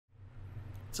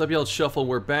What's up, y'all? It's Shuffle.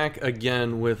 We're back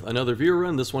again with another viewer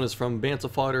run. This one is from Banta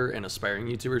Fodder, an aspiring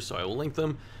YouTuber, so I will link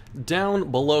them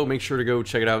down below. Make sure to go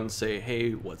check it out and say,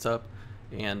 hey, what's up?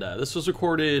 And this was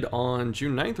recorded on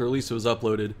June 9th, or at least it was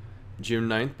uploaded June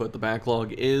 9th, but the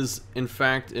backlog is, in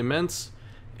fact, immense.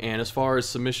 And as far as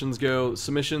submissions go,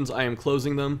 I am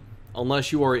closing them.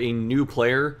 Unless you are a new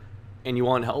player and you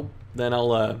want help, then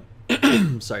I'll,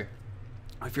 sorry.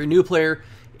 If you're a new player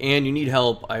and you need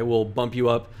help, I will bump you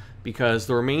up, because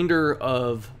the remainder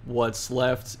of what's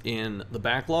left in the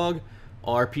backlog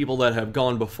are people that have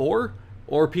gone before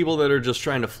or people that are just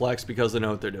trying to flex because they know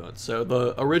what they're doing. So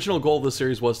the original goal of the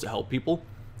series was to help people.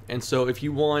 And so if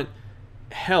you want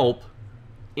help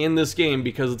in this game,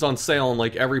 because it's on sale on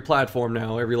like every platform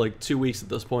now, every like 2 weeks at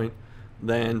this point,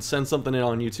 then send something in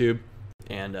on YouTube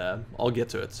and I'll get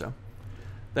to it. So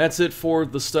that's it for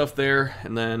the stuff there.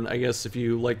 And then I guess if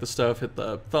you like the stuff, hit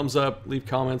the thumbs up, leave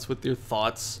comments with your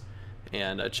thoughts.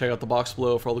 And check out the box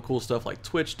below for all the cool stuff like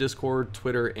Twitch, Discord,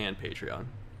 Twitter, and Patreon.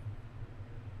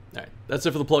 Alright, that's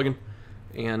it for the plugin.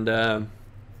 And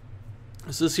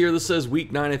this says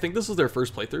week 9. I think this is their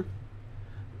first playthrough.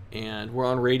 And we're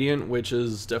on Radiant, which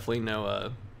is definitely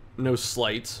no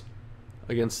slight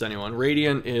against anyone.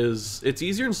 Radiant it's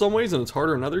easier in some ways and it's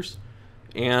harder in others.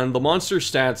 And the monster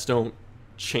stats don't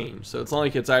change. So it's not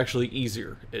like it's actually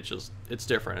easier. It's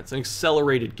different. It's an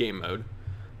accelerated game mode.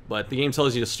 But the game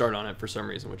tells you to start on it for some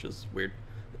reason, which is weird.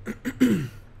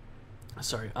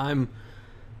 Sorry, this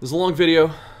is a long video.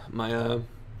 My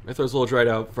throat's a little dried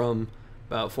out from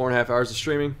about 4.5 hours of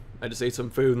streaming. I just ate some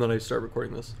food and then I started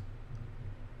recording this.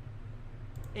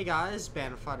 Hey guys,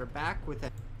 Bannerfighter back with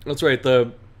it. That's right.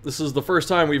 This is the first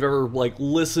time we've ever like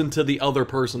listened to the other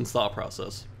person's thought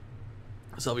process.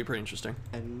 So that'll be pretty interesting.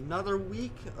 Another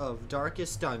week of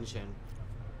Darkest Dungeon.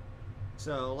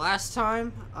 So last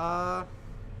time,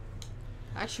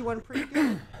 actually went pretty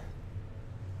good.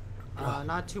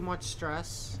 Not too much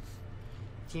stress.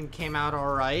 Team came out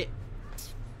alright.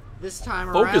 This time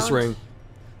around, focus ring.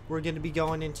 We're going to be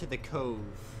going into the cove.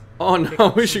 Oh no,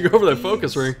 we should go over that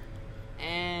focus ring.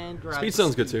 And grab Speed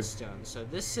sounds good too. Stone. So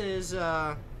this is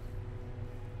the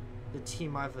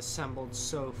team I've assembled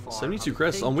so far. 72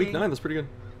 crests on week 9, that's pretty good.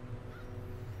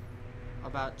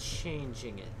 About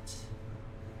changing it.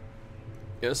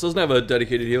 Yeah, this doesn't have a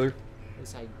dedicated healer.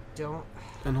 Because I don't...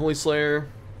 And Holy Slayer,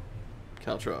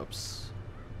 Caltrops.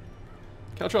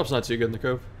 Caltrops not too good in the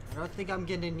Cove. I don't think I'm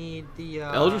gonna need the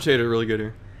Eldritch are really good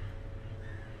here.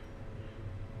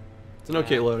 It's an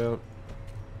okay loadout.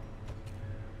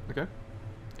 Okay.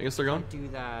 I guess they're gone. Do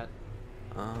that.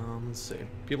 Let's see.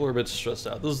 People are a bit stressed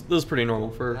out. This is pretty normal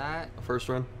for a first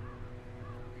run.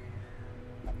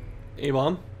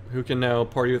 A-Bomb, who can now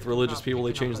party with religious people.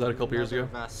 They changed that a couple years ago.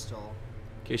 Vestal.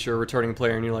 In case you're a returning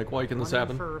player and you're like, why can this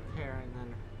happen? For repair and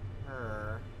then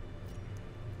her.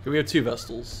 Okay, we have 2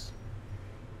 Vestals.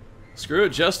 Screw it,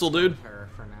 Jestel, dude. Her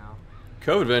for now.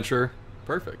 Cove Adventurer.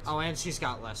 Perfect. Oh, and she's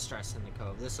got less stress in the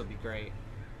Cove. This will be great.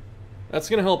 That's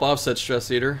going to help offset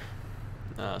Stress Eater.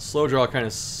 Slow Draw kind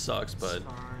of sucks, but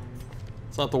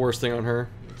it's not the worst thing on her.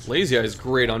 Lazy Eye is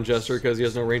great on Jester because he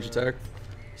has no range attack.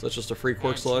 So that's just a free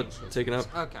quirk slot taken up.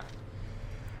 Okay.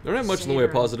 They don't have much in the way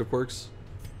of positive quirks.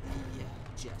 Yeah,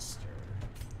 Jester.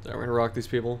 Alright, we're gonna rock these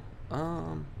people.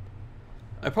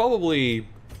 I probably...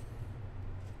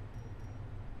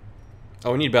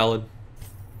 Oh, we need Ballad.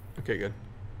 Okay, good.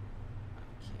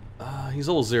 He's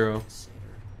level 0.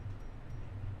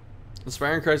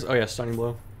 Inspiring Christ. Oh yeah, Stunning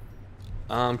Blow.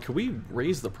 Can we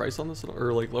raise the price on this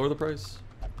or like lower the price?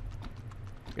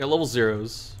 Yeah, level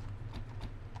 0s.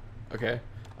 Okay.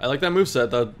 I like that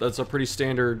moveset. That's a pretty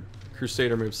standard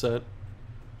Crusader moveset.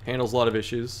 Handles a lot of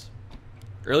issues.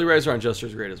 Early Riser on Jester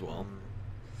is great as well.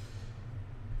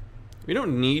 We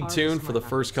don't need Tune for the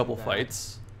first couple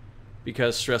fights,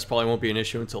 because stress probably won't be an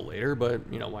issue until later, but,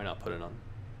 you know, why not put it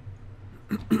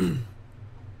on?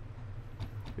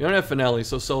 We don't have Finale,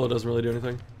 so solo doesn't really do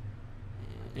anything.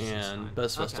 And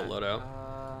best Vestal loadout.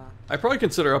 I probably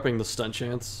consider upping the stun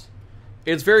chance.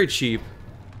 It's very cheap.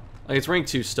 Like, it's rank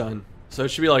 2 stun, so it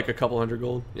should be like a couple hundred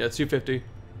gold. Yeah, it's 250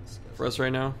 for us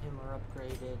right now.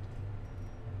 Upgraded.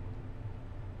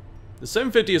 The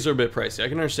 750s are a bit pricey. I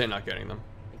can understand not getting them.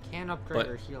 I can upgrade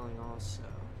her healing also.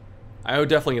 I would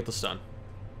definitely get the stun.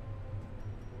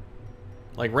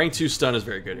 Like, rank 2 stun is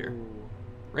very good here. Ooh.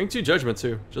 Rank 2 judgment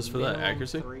too, just for that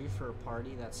accuracy. 3 for a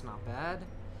party, that's not bad.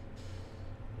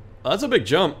 That's a big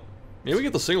jump. Maybe we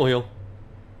get the single heal.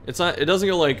 It's not. It doesn't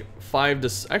go like 5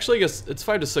 to. Actually, I guess it's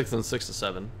 5 to 6 and 6 to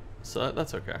 7. So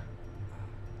that's okay.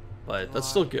 But that's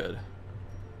still good.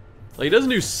 Like, it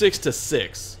doesn't do 6 to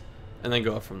 6 and then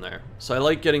go up from there. So I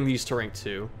like getting these to rank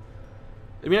 2.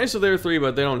 It'd be nice if they were 3,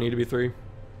 but they don't need to be 3.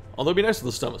 Although it'd be nice if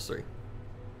the stun was 3.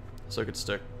 So it could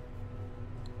stick.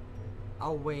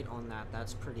 I'll wait on that.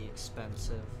 That's pretty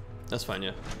expensive. That's fine,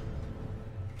 yeah.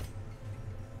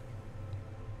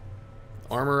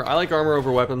 Armor. I like armor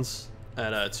over weapons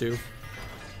at 2.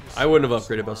 I wouldn't have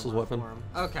upgraded Vessel's weapon.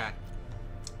 Okay.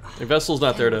 Like, Vessel's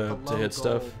not there Dang, to with the low hit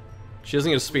stuff. gold, She doesn't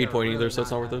get a we speed are point either, really so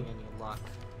it's not worth it. having any luck.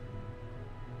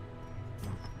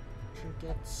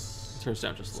 Trinkets. Turns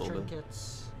down just a little bit.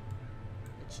 Trinkets.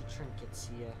 Get your trinkets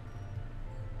here.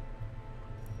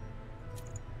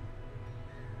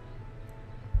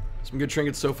 Some good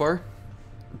trinkets so far.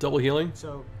 Double healing.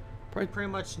 So, Probably.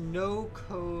 pretty much no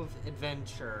Cove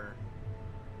adventure.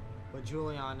 But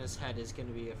Juliana's head is going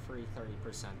to be a free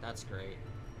 30%. That's great.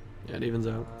 Yeah, it evens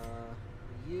out.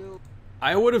 You.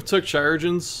 I would have took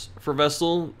Chirurgeons for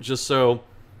Vestal, just so,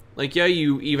 like, yeah,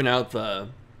 you even out the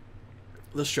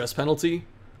stress penalty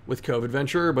with Cove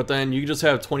Adventurer, but then you just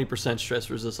have 20% stress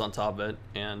resist on top of it,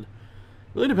 and it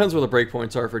really depends where the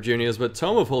breakpoints are for Junias, but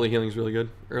Tome of Holy Healing is really good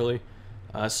early.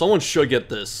 Someone should get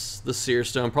the Seer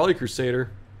Stone, probably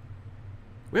Crusader.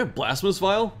 We have Blasphemous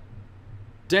Vial?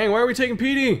 Dang, why are we taking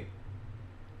PD?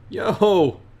 Yo!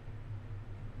 Oh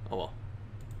well.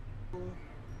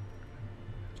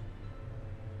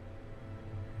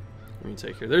 What do you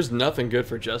take here? There's nothing good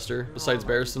for Jester besides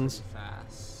Barristan's.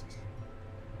 Fast.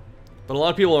 But a lot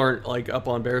of people aren't like up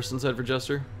on Barristan's head for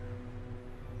Jester.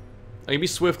 Like, it'd be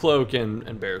Swift Cloak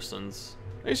and Barristan's.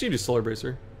 I guess you do Solar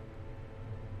Bracer.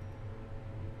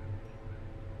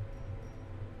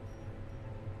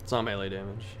 It's not melee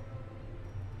damage.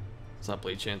 It's not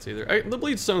Bleed Chance either. The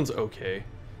Bleed Stone's okay.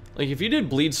 Like, if you did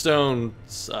Bleed Stone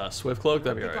Swift Cloak,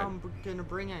 that'd be alright. I think I'm gonna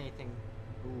bring anything.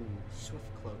 Ooh, Swift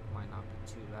Cloak might not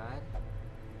be too bad.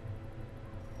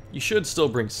 You should still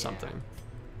bring something.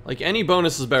 Like, any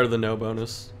bonus is better than no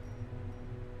bonus.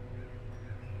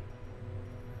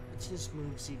 What's his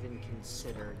moves even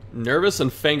considered? Nervous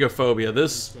and Fangophobia.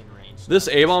 This Range.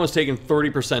 A-bomb is taking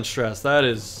 30% stress. That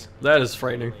is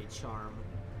frightening. Charm.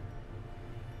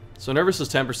 So Nervous is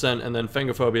 10%, and then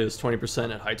Fangophobia is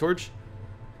 20% at High Torch.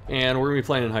 And we're going to be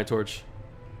playing in High Torch.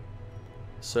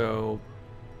 So...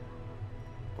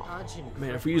 Oh,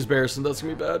 man, if we use Barristan, that's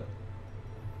going to be bad.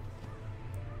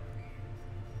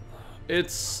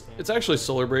 It's actually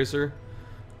Solar Bracer.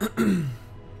 We don't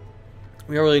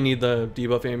really need the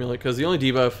debuff amulet, because the only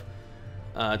debuff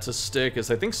to stick is,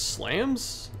 I think,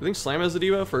 Slams? I think Slam has a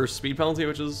debuff, or Speed Penalty,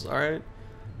 which is alright.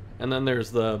 And then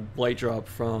there's the Blight Drop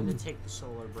from... I'm gonna take the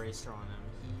Solar Bracer on him.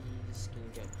 He's gonna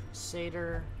get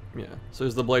Crusader. Yeah, so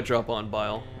there's the Blight Drop on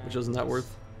Bile, which isn't that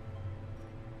worth.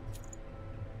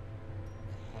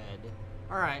 Head.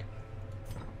 Alright.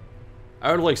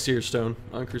 I would like Seer Stone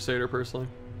on Crusader, personally.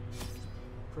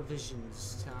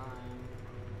 Provisions time.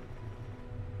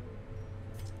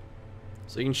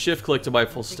 So you can shift click to buy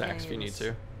full stacks if you need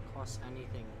to. Cost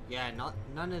anything? Yeah,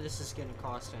 none of this is gonna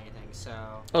cost anything. So.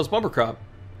 Oh, it's Bumper Crop.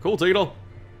 Cool, take it all.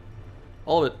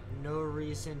 All of it. No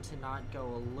reason to not go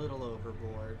a little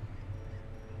overboard.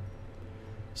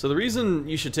 So the reason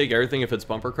you should take everything if it's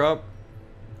Bumper Crop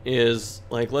is,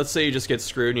 like, let's say you just get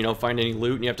screwed and you don't find any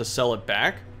loot and you have to sell it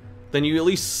back. Then you at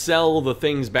least sell the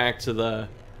things back to the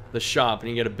shop and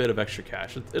you get a bit of extra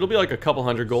cash. It'll be like a couple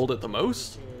hundred gold at the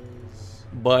most.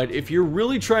 But if you're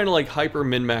really trying to, like, hyper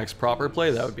min-max proper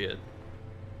play, that would be it.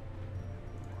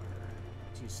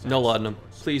 No laudanum.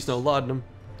 Please, no laudanum.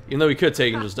 Even though we could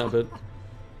take and just dump it.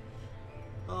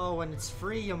 Oh, when it's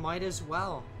free, you might as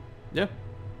well. Yeah.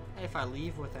 Hey, if I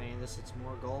leave with any of this, it's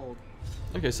more gold.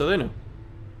 Okay, so they know.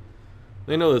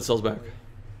 They know that it sells back.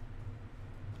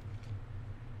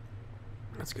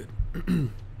 That's good.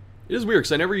 It is weird,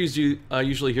 because I never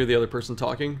usually hear the other person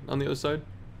talking on the other side.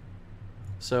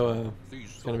 So,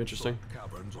 it's kind of interesting.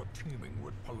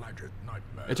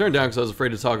 I turned down because I was afraid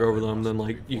to talk over them, then,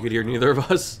 like, you could hear neither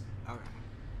of us. Okay.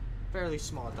 Fairly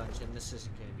small dungeon. This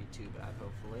isn't going to be too bad,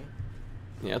 hopefully.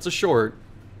 Yeah, it's a short.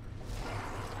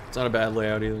 It's not a bad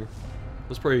layout either.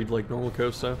 It's pretty, like, normal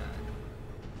Cove stuff.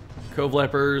 Cove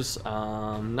Lepers,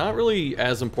 not really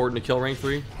as important to kill rank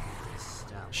 3.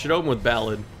 Should open with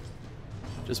Ballad.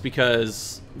 Just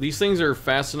because these things are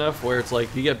fast enough where it's like,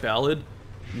 if you get Ballad,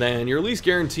 then you're at least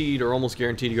guaranteed or almost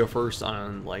guaranteed to go first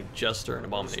on, like, Jester and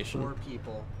Abomination. 4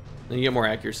 people. Then you get more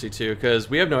accuracy too, because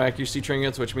we have no accuracy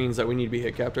trinkets, which means that we need to be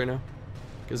hit capped right now.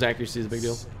 Because accuracy is a big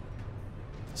deal.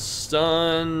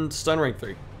 Stun rank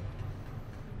 3.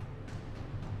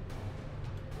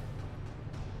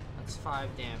 That's 5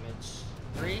 damage.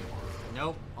 3?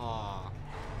 Nope. Aw.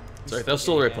 Sorry, that's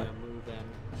still the right play.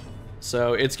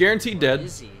 So it's guaranteed dead.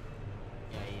 Is he?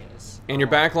 Yeah, he is. And your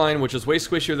back line, which is way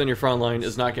squishier than your front line,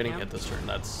 is not getting hit this turn.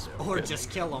 That's Or good. just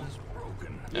kill him.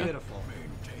 Yeah. Beautiful.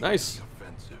 Nice.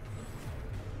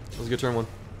 That was a good turn one.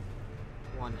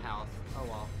 1 health. Oh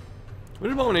well. What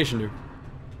did Abomination do?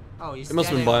 Oh, he's It must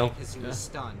have been dead Bile. because he Yeah. was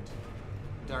stunned.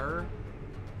 Dur.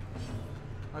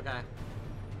 Okay.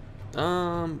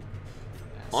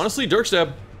 Honestly, Dirk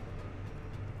Stab.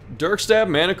 Dirk Stab,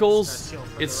 Manacles. Stress heal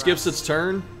for It the skips rest. its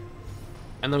turn,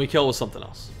 and then we kill with something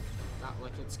else. Not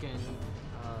like it's gonna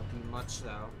be much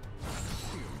though.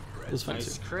 That's fine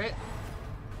Nice too. crit.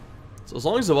 So as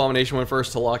long as Abomination went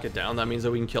first to lock it down, that means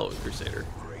that we can kill it with Crusader.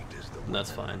 And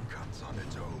that's fine.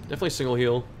 Definitely single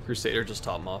heal. Crusader, just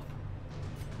top him off.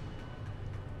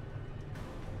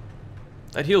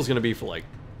 That heal's gonna be for like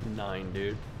 9,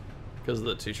 dude. Because of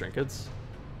the 2 trinkets.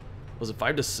 Was it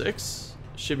 5 to 6?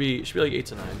 Should be like 8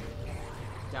 to 9.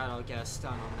 That'll get a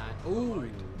stun on that. Ooh.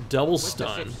 Double With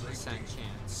stun. the 50%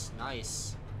 chance.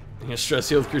 Nice. You gonna stress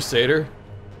heal with Crusader?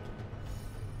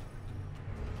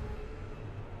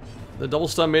 The double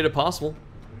stun made it possible.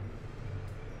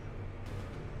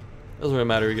 Doesn't really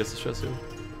matter who gets the stress heal.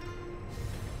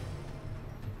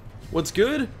 What's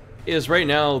good is right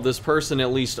now this person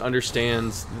at least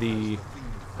understands the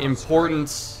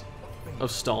importance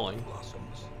of stalling.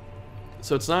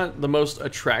 So it's not the most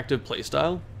attractive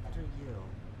playstyle, What are you?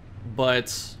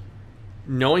 but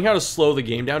knowing how to slow the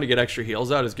game down to get extra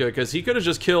heals out is good, because he could have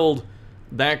just killed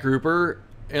that grouper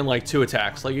in like 2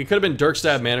 attacks. Like it could have been Dirk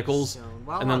Stab Manacles,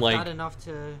 Well, and then I've like got enough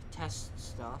to test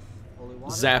stuff. Holy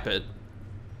water. zap it.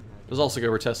 It was also good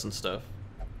we're testing stuff.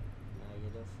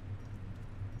 Negative.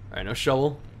 Alright, no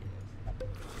shovel.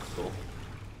 Cool.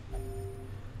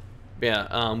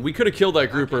 Yeah, we could have killed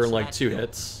that grouper Okay, in so like that's 2 healed.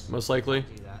 hits, most likely.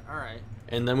 Do that. Alright.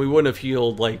 And then we wouldn't have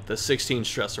healed like the 16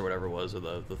 stress or whatever it was, or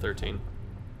the 13.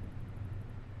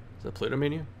 Is that Pluto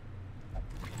Mania?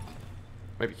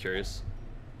 Might be curious.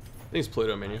 I think it's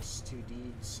Pluto Mania. Nice. 2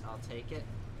 deeds. I'll take it.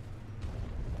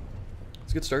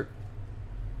 It's a good start.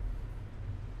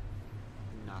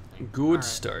 Nothing. Good Alright.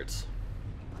 start.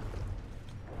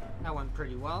 That went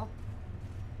pretty well.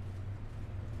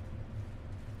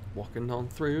 Walking on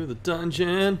through the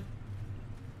dungeon.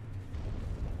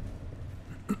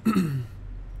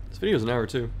 This video's an hour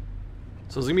too.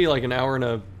 So it's gonna be like an hour in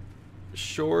a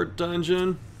short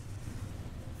dungeon.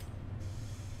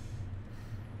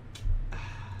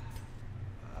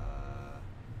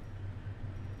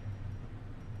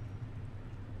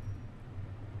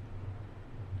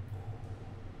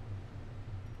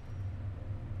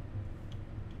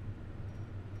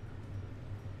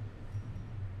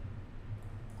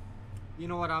 You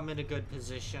know what? I'm in a good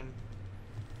position.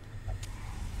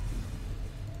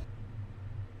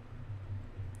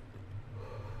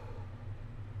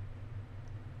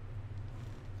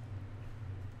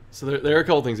 So there are a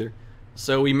couple things here.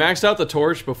 So we maxed out the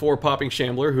torch before popping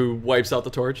Shambler, who wipes out the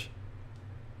torch.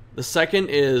 The second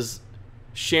is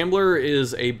Shambler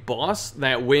is a boss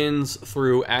that wins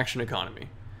through action economy,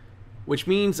 which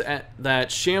means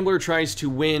that Shambler tries to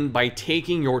win by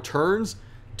taking your turns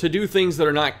to do things that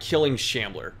are not killing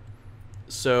Shambler.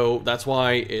 So that's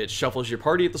why it shuffles your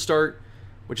party at the start,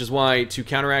 which is why to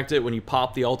counteract it, when you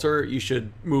pop the altar, you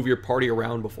should move your party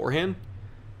around beforehand.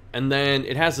 And then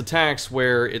it has attacks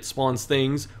where it spawns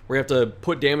things where you have to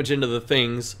put damage into the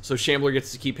things, so Shambler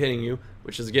gets to keep hitting you,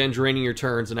 which is again draining your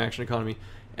turns in action economy.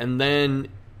 And then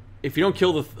if you don't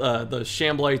kill the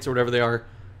Shamblites or whatever they are,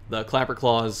 the Clapper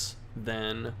Claws,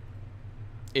 then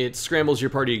it scrambles your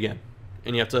party again,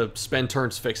 and you have to spend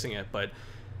turns fixing it. But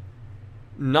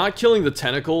not killing the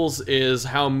tentacles is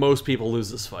how most people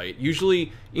lose this fight.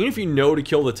 Usually, even if you know to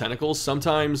kill the tentacles,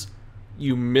 sometimes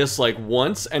you miss like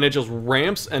once and it just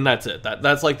ramps and that's it.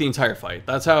 That's like the entire fight.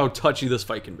 That's how touchy this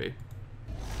fight can be.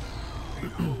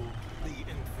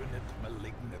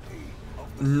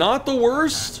 Not the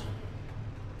worst.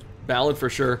 Ballad for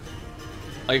sure.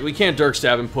 Like, we can't Dirk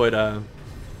Stab and put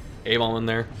A-Bomb in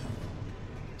there.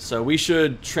 So we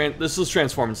should this is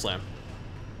Transform and Slam.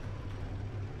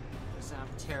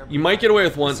 You might get away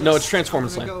with one. No, it's Transform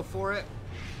and Slam. Go for it.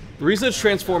 The reason it's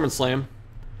Transform and Slam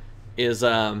is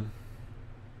a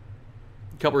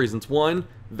couple reasons. One,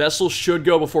 Vestal should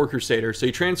go before Crusader. So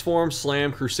you Transform,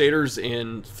 Slam, Crusader's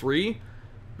in 3.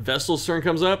 Vestal's turn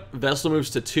comes up. Vestal moves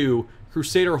to 2.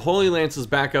 Crusader Holy Lances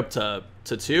back up to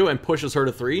 2 and pushes her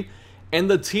to 3. And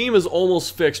the team is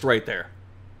almost fixed right there.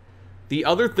 The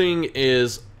other thing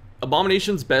is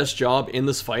Abomination's best job in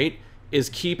this fight is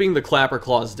keeping the Clapper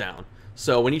Claws down.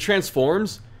 So when he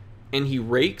transforms and he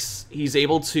rakes, he's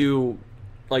able to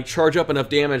like charge up enough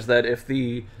damage that if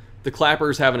the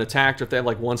Clappers haven't attacked, or if they have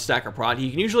like 1 stack of prot, he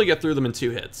can usually get through them in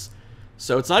 2 hits.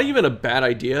 So it's not even a bad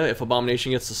idea if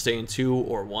Abomination gets to stay in 2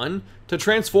 or 1 to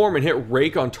transform and hit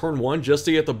Rake on turn 1 just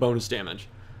to get the bonus damage.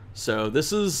 So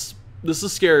this is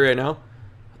scary right now.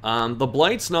 The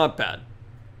Blight's not bad.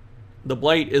 The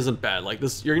Blight isn't bad. Like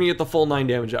this, you're gonna get the full 9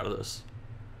 damage out of this.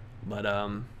 But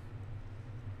I'm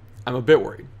a bit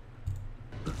worried.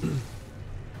 Ooh,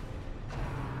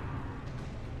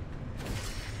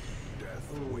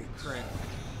 crit.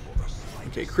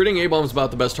 Okay, critting A-Bomb's about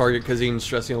the best target because he can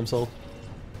stress heal himself.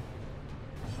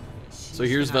 So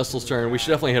here's Vestal's turn. We should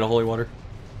definitely hit a Holy Water.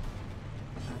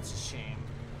 That's a shame.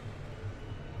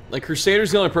 Like,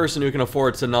 Crusader's the only person who can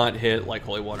afford to not hit, like,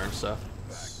 Holy Water and stuff.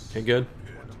 Okay, good.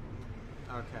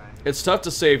 Okay. It's tough to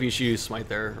say if you should use Smite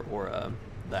there or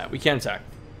that. We can't attack.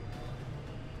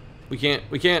 We can't.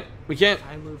 If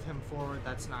I move him forward,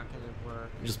 that's not gonna work.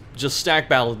 Just stack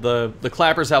battle. The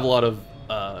clappers have a lot of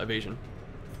evasion.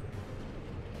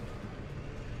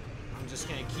 I'm just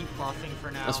gonna keep buffing for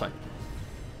now. That's fine.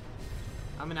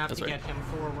 I'm gonna have to get him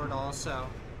forward also.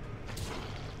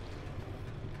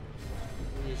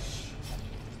 Eesh.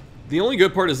 The only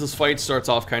good part is this fight starts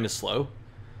off kind of slow.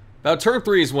 About turn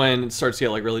 3 is when it starts to get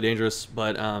like really dangerous,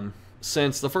 but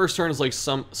since the first turn is like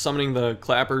summoning the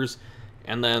clappers,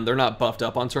 and then they're not buffed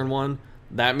up on turn 1,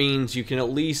 that means you can at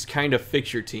least kind of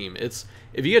fix your team. It's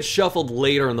if you get shuffled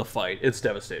later in the fight, it's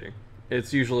devastating.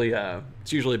 It's usually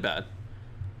bad.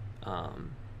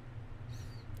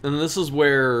 And this is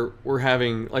where we're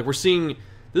having, like, we're seeing,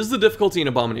 this is the difficulty in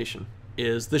Abomination,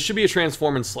 is this should be a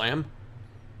transform and slam,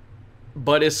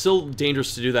 but it's still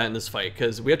dangerous to do that in this fight,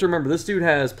 because we have to remember, this dude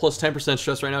has plus 10%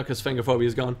 stress right now, because Phangophobia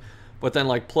is gone, but then,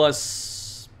 like,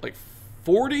 plus, like,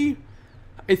 40,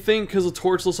 I think, because of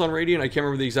Torchless on Radiant. I can't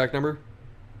remember the exact number,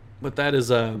 but that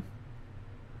is, what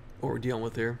we're dealing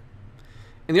with here.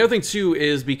 And the other thing, too,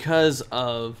 is because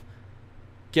of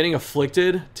getting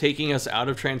Afflicted, taking us out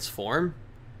of Transform,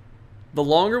 the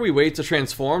longer we wait to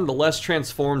transform, the less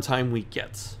transform time we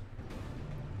get.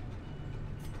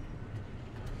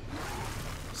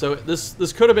 So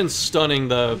this could have been stunning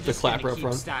the clapper up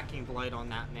front. Stacking Blight on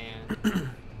that man.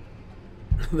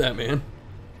 That man.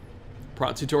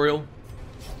 Prot tutorial.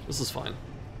 This is fine.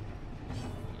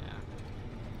 Yeah.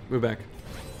 Move back.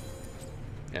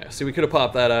 Yeah, see, we could have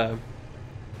popped that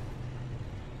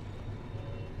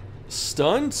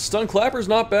Stun clapper's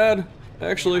not bad,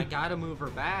 actually. Yeah, I gotta move her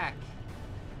back.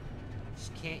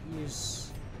 Just can't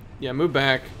use. Yeah, move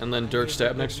back and then Dirk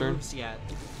stab next turn. Yet.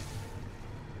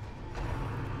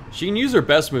 She can use her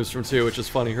best moves from 2, which is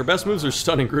funny. Her best moves are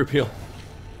stunning group heal.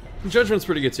 Judgment's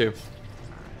pretty good too.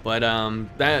 But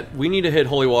that we need to hit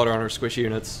Holy Water on our squishy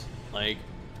units. Like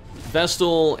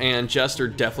Vestal and Jester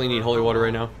definitely need Holy Water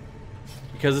right now.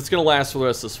 Because it's gonna last for the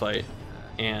rest of this fight.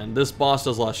 And this boss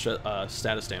does a lot of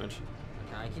status damage.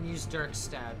 Okay, I can use Dirk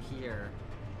stab here.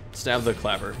 Stab the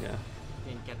clapper, yeah.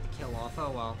 Didn't get the kill off,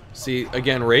 oh well. See,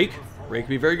 again, Rake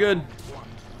be very good.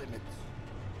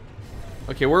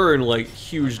 Okay, we're in like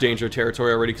huge danger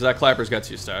territory already because that clapper's got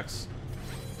 2 stacks.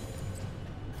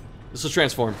 This is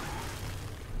transform.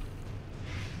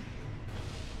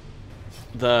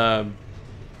 The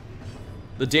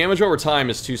damage over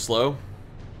time is too slow.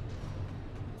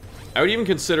 I would even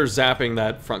consider zapping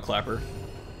that front clapper.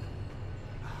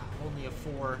 Only a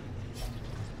 4.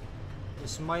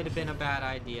 This might have been a bad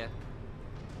idea.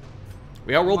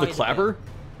 We outrolled the clapper?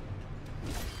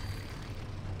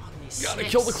 Gotta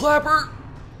kill the clapper!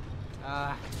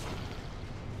 Oh,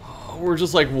 we're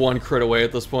just like 1 crit away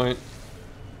at this point.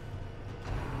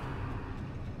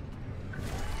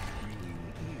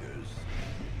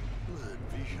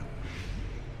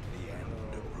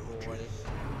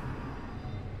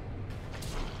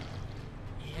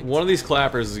 One of these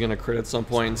clappers is gonna crit at some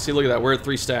point. See, look at that. We're at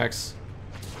 3 stacks.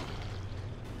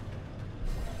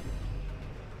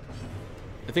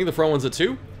 I think the front one's at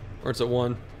 2? Or it's at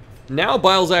 1? Now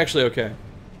Bile's actually okay.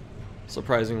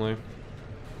 Surprisingly.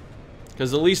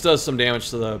 Because at least does some damage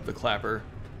to the clapper.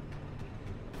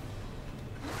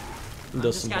 And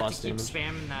does some boss damage. Keep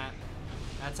spamming that.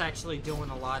 That's actually doing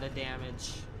a lot of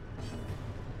damage.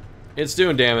 It's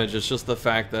doing damage, it's just the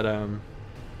fact that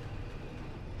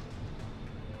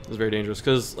it's very dangerous.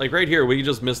 Because like right here we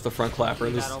just missed the front clapper.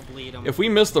 If we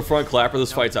miss the front clapper,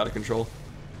 this fight's out of control.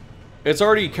 It's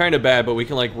already kind of bad, but we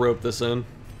can like rope this in.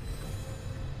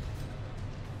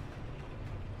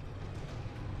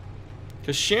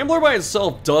 Because Shambler by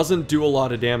itself doesn't do a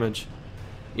lot of damage.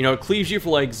 You know, it cleaves you for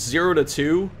like 0 to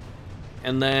 2,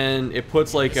 and then it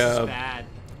puts like a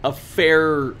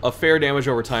fair damage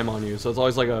over time on you. So it's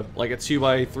always like a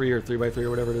 2x3 or 3x3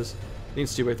 or whatever it is. I think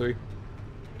it's 2x3,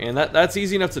 and that's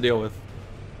easy enough to deal with.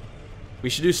 We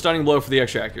should do stunning blow for the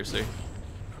extra accuracy.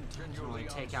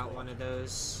 Take take out one of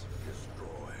those.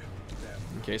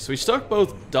 Okay, so we stuck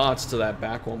both dots to that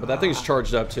back one, but that thing's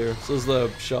charged up too. So this is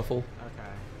the shuffle. Okay.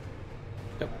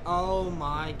 Yep. Oh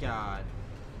my god.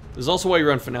 This is also why you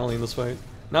run Finale in this fight.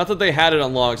 Not that they had it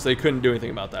unlocked, so they couldn't do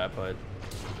anything about that, but...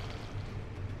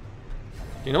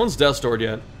 Okay, no one's death stored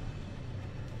yet.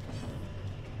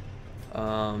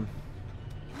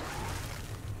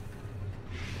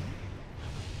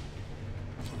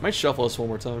 Might shuffle us one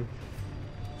more time.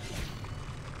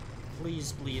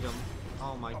 Please bleed him.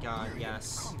 Oh my god,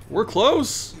 yes. We're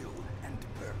close!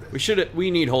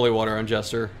 We need holy water on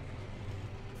Jester.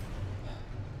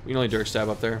 We can only Dirk Stab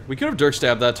up there. We could have Dirk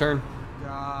Stabbed that turn.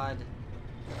 God.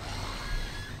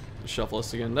 Shuffle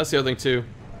us again. That's the other thing too.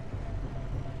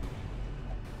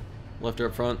 Left her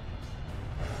up front.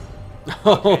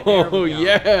 Okay, there Oh we go.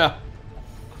 yeah!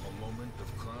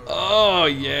 Oh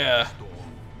yeah!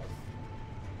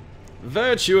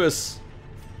 Virtuous!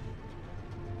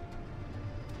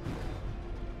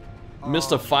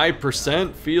 Missed a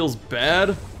 5%? Feels bad.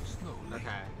 Okay,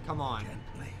 come on.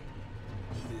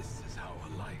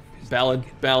 Ballad,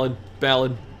 ballad,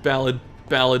 ballad, ballad,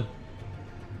 ballad.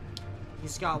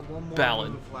 He's got one more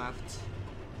Ballad. move left.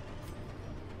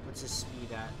 What's his speed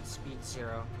at? Speed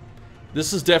 0.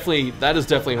 This is definitely, that is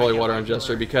definitely holy water on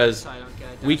Jester because So I don't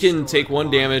get a we death can sword. take one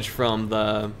Come on. damage from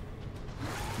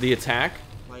the attack,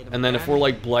 Light him and then if again. we're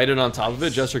like blighted on top of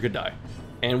it, Jester could die.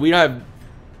 And we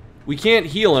can't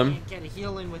heal him. Can't get a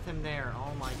heal in with him there.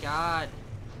 Oh my god.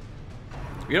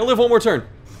 We gotta live one more turn.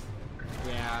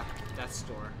 Yeah, death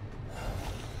store.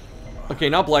 Okay,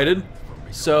 not blighted.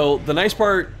 So the nice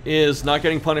part is not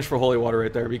getting punished for holy water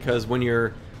right there because when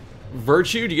you're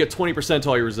virtued, you get 20% to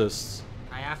all your resists.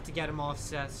 I have to get him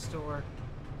off death store.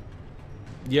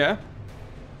 Yeah.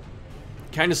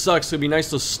 Kind of sucks. So it'd be nice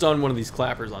to stun one of these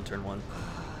clappers on turn 1.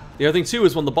 The other thing too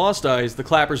is when the boss dies, the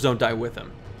clappers don't die with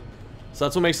him. So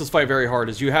that's what makes this fight very hard,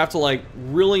 is you have to like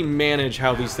really manage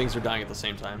how these things are dying at the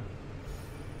same time.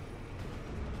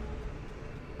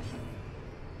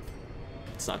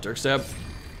 It's not Dirk Stab.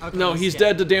 Okay, No, he's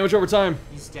dead to damage over time.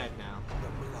 He's dead now.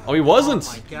 Oh, he wasn't?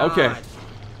 Oh my god. Okay.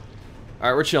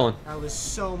 Alright, we're chilling. That was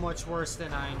so much worse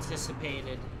than I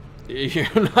anticipated. You're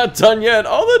not done yet.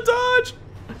 Oh, the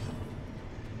dodge!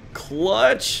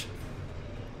 Clutch!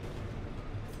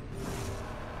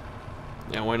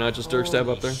 Yeah, why not just Dirk Stab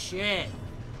up there? Shit.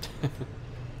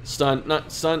 Stun,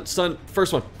 not stun, stun.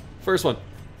 First one. First one.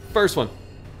 First one.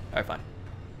 Alright, fine.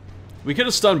 We could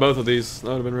have stunned both of these. That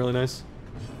would have been really nice.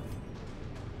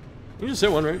 You just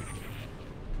hit one, right?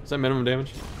 Is that minimum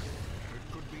damage?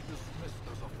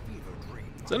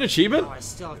 Is that an achievement? Oh, I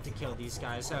still have to kill these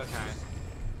guys. Okay.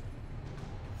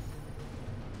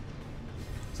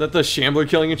 Is that the Shambler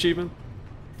killing achievement?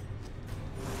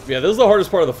 Yeah, this is the hardest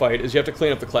part of the fight, is you have to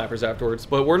clean up the clappers afterwards.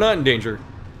 But we're not in danger.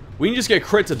 We can just get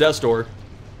crit to Death's Door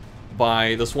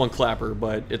by this one clapper,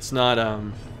 but it's not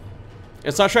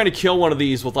trying to kill one of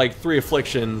these with like 3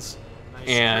 afflictions Nice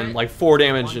and crit. like 4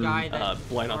 damage One guy and that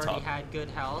blight on already top. had good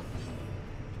health.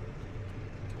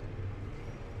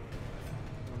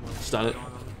 Stun it.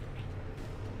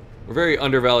 We're very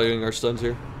undervaluing our stuns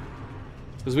here.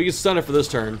 Because we can stun it for this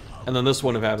turn, and then this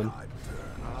wouldn't have happened.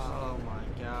 Oh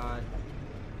my god.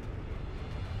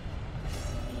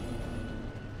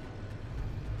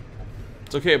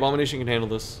 It's okay, Abomination can handle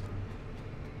this.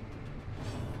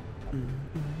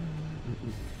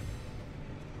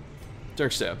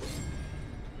 Dark Stab.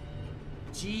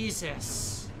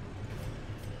 Jesus.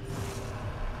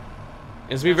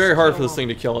 It's gonna be very hard for this thing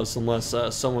to kill us unless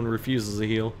someone refuses to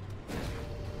heal.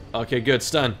 Okay, good.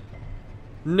 Stun.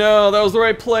 No, that was the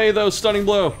right play, though. Stunning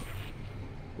blow.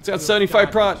 It's got 75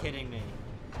 God, prot. you're kidding me.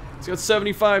 It's got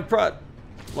 75 prot.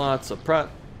 Lots of prot.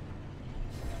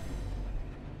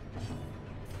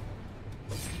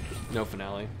 No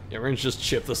finale. Yeah, we're gonna just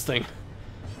chip this thing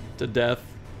to death.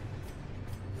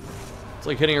 It's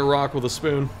like hitting a rock with a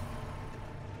spoon.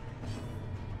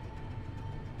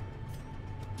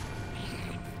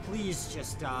 Please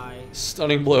just die.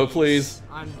 Stunning blow, please.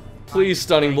 Please, I'm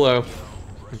stunning blow. begging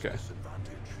you. Okay.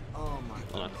 Oh my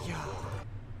Hold on. god.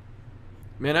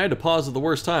 Man, I had to pause at the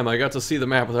worst time. I got to see the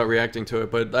map without reacting to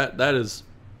it, but that is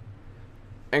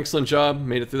excellent job.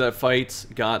 Made it through that fight.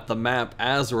 Got the map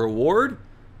as a reward.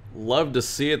 Love to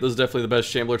see it. This is definitely the best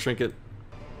Shambler trinket.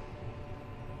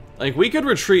 Like, we could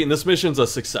retreat and this mission's a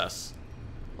success.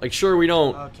 Like, sure, we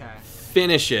don't Okay.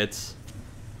 finish it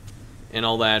and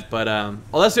all that, but oh,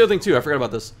 that's the other thing too. I forgot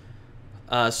about this.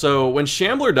 So when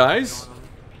Shambler dies,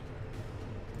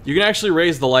 you can actually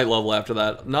raise the light level after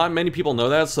that. Not many people know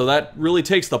that, so that really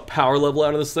takes the power level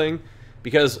out of this thing.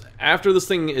 Because after this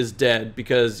thing is dead,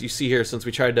 because you see here, since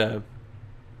we tried to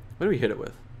What did we hit it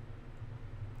with?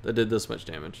 That did this much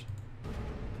damage.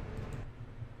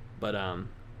 But, I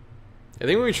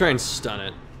think when we try and stun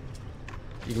it,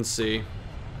 you can see.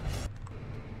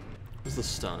 What's the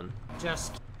stun?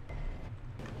 Just.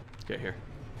 Okay, here.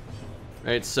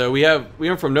 Alright, so we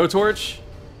went from no torch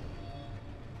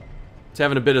to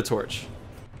having a bit of torch.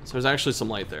 So there's actually some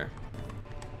light there.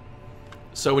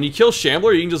 So when you kill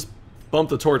Shambler, you can just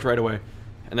bump the torch right away.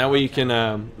 And that way you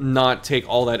can not take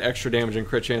all that extra damage and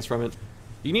crit chance from it.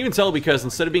 You can even tell because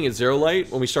instead of being at 0 light,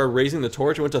 when we started raising the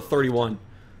torch, it went to 31.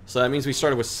 So that means we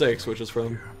started with 6, which is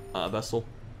from Vestal.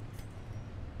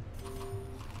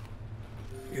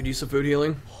 Good use of food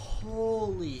healing.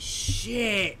 Holy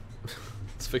shit.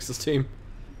 Let's fix this team.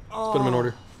 Let's put them in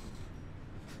order.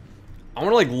 I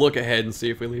want to like look ahead and see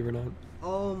if we leave or not.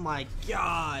 Oh my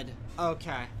god.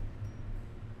 Okay.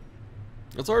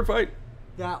 It's a hard fight.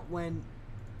 That went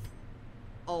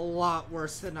a lot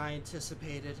worse than I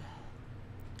anticipated.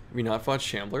 Have we not fought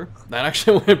Shambler? That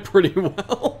actually went pretty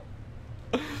well.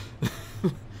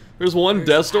 There's one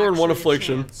Death Door and one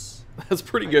Affliction. That's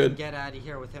pretty good. Get out of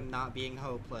here with him not being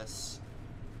hopeless.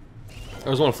 There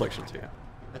was one Affliction too.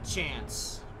 A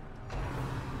chance.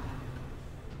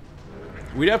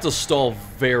 We'd have to stall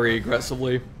very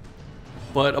aggressively.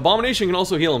 But Abomination can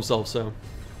also heal himself, so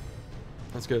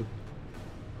that's good.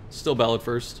 Still ballad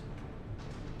first.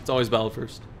 It's always ballad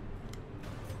first.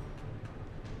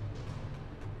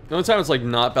 The only time it's like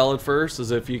not ballad first is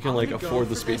if you can like afford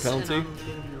the speed penalty. I'm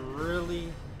gonna be really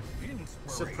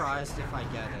surprised if I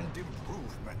get it.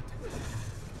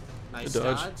 Nice Good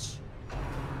dodge. dodge.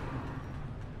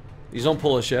 These don't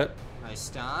pull us yet. Nice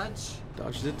dodge.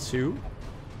 Dodged it too.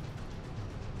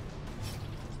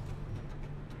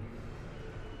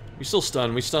 We still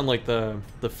stun. We stun like the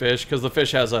fish because the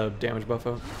fish has a damage buff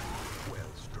out.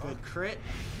 Good crit.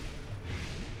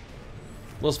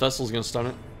 Most Vestal's gonna stun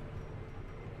it.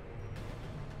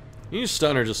 You use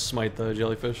stun or just smite the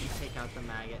jellyfish. Take out the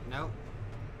maggot. Nope.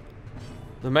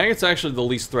 The maggot's actually the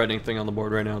least threatening thing on the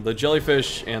board right now. The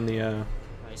jellyfish and the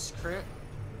Nice crit.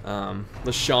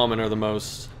 the shaman are the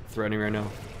most threatening right now.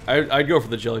 I'd go for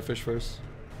the jellyfish first.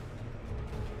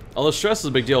 Although stress is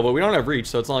a big deal, but we don't have reach,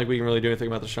 so it's not like we can really do anything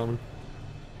about the shaman.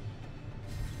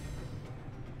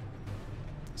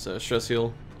 So stress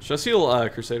heal. Stress heal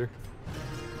Crusader.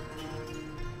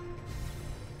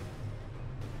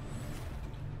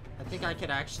 I think I could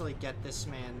actually get this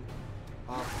man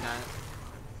off that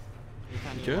with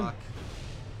any Good. luck.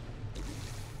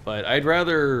 But I'd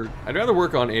rather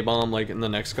work on A-Bomb like in the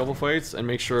next couple fights and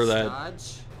make sure that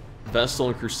Dodge. Vestal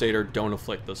and Crusader don't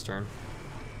afflict this turn.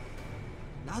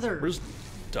 Another. We're just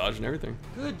dodging everything.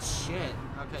 Good shit.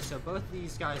 Okay, so both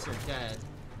these guys are dead.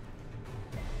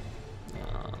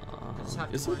 I just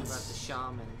have Is to worry it? about the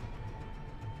shaman.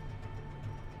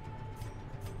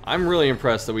 I'm really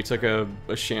impressed that we took a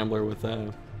Shambler with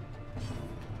I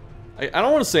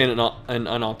don't want to say an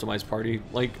unoptimized party.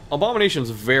 Like, Abomination's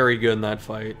very good in that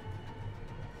fight.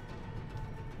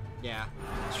 Yeah.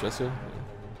 Stress heal?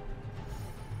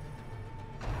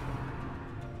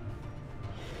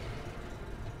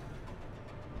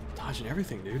 Dodging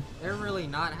everything, dude. They're really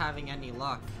not having any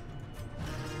luck.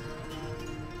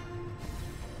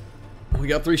 We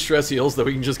got 3 stress heals that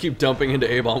we can just keep dumping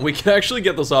into A-Bomb. We can actually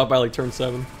get this off by like turn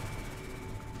 7.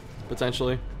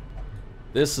 Potentially.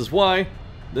 This is why.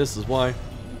 This is why.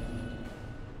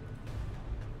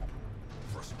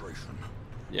 Frustration.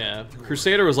 Yeah,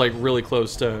 Crusader was like really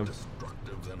close to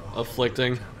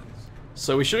afflicting.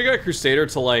 So we should have got Crusader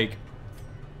to like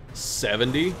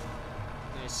 70.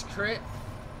 Nice crit.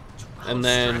 And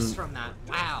then Stress from that.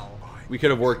 Wow. we could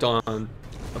have worked on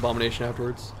Abomination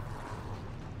afterwards.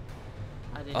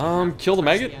 I didn't have to Kill the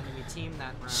touch maggot? enemy team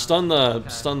that round. Stun the Okay.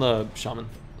 stun the shaman.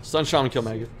 Stun shaman, kill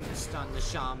maggot. Stun the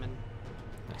shaman.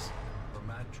 Nice. The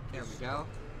match There is we go.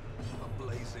 a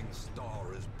blazing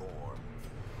star is born.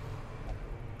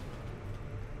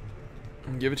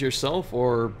 Give it to yourself,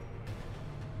 or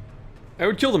I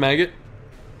would kill the maggot.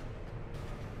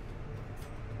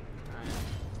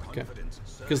 Okay.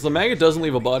 Because the maggot doesn't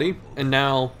leave a body, and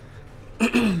now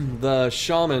the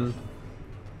shaman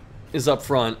is up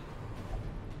front.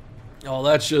 Oh,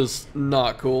 that's just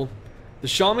not cool. The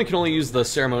shaman can only use the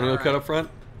ceremonial cut up front.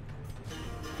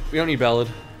 We don't need ballad.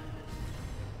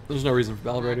 There's no reason for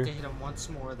ballad right I have here. to hit him once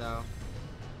more though.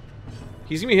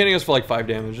 He's gonna be hitting us for like 5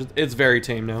 damage. It's very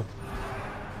tame now.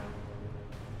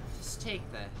 Just take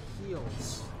the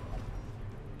heals.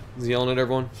 He's yelling at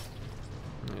everyone.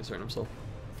 Oh, he's hurting himself.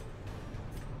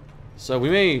 So we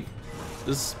may...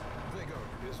 This... Vigor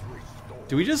is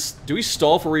restored. Do we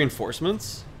stall for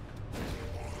reinforcements?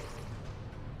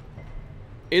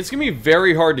 It's gonna be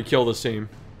very hard to kill this team.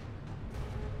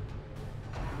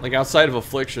 like outside of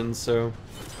afflictions, so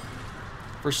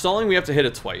for stalling we have to hit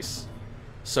it twice.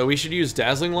 So we should use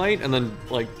Dazzling Light and then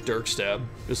like Dirk Stab.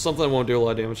 Just something that won't do a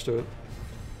lot of damage to it.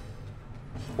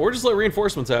 Or just let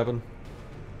reinforcements happen.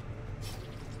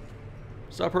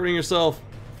 Stop hurting yourself.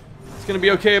 It's gonna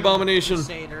be okay, Abomination.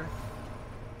 Crusader.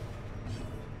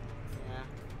 Yeah.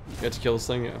 You have to kill this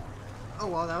thing, yeah. Oh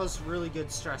well, that was really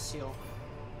good stress heal.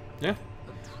 Yeah.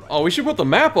 Oh, we should put the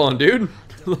map on, dude.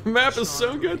 The map is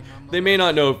so good. They may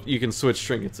not know if you can switch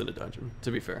trinkets in a dungeon,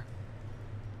 to be fair.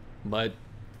 But,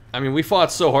 I mean, we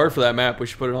fought so hard for that map, we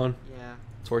should put it on. Yeah.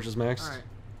 Torches maxed. Alright.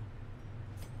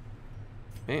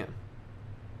 Man.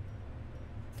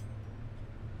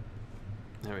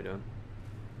 How are we doing?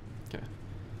 Okay.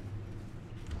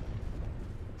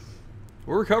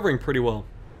 We're recovering pretty well.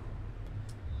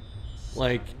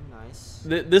 Like, nice.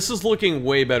 This is looking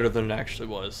way better than it actually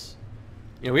was.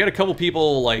 You know, we had a couple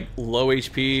people, like, low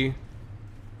HP.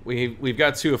 We've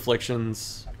got 2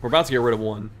 afflictions. We're about to get rid of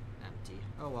 1. Empty.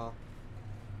 Oh well.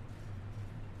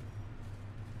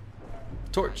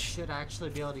 Torch. I should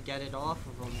actually be able to get it off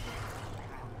of them.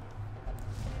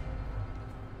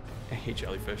 I hate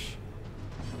jellyfish.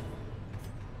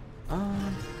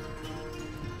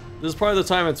 This is probably the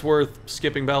time it's worth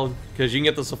skipping battle, because you can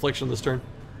get this affliction this turn.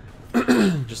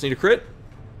 Just need a crit.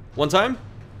 1 time.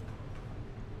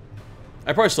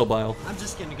 I probably still bile. I'm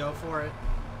just gonna go for it.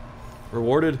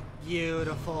 Rewarded.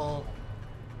 Beautiful.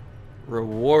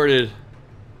 Rewarded.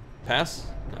 Pass?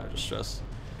 No, just stress.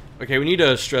 Okay, we need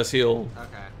a stress heal.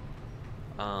 Okay.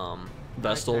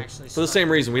 Vestal. For the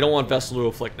same reason, we don't want Vestal to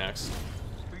afflict next.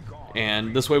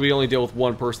 And this way we only deal with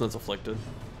 1 person that's afflicted.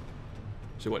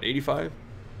 So what, 85?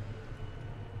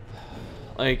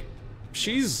 Like,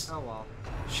 she's... Oh well.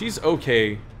 She's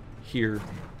okay here.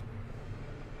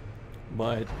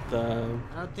 But, I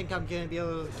don't think I'm gonna be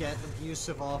able to get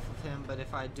abusive off of him, but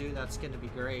if I do, that's gonna be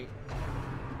great.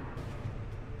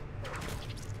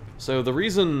 So the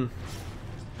reason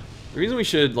we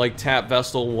should like tap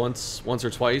Vestal once or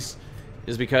twice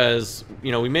is because,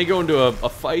 you know, we may go into a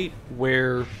fight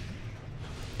where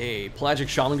a pelagic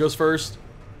shaman goes first,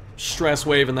 stress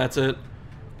wave, and that's it.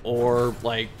 Or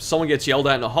like someone gets yelled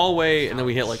at in a hallway and then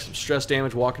we hit like some stress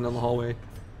damage walking down the hallway.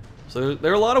 So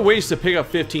there are a lot of ways to pick up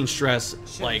 15 stress,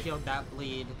 like, healed that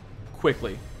bleed.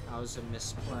 quickly. That was a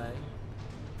misplay.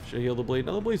 Should I heal the bleed?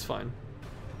 No, the bleed's fine.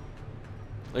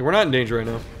 Like, we're not in danger right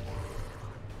now.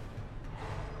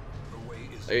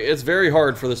 It's very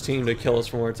hard for this team to kill us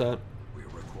from where it's at. We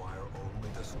require only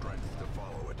the strength to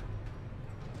follow it.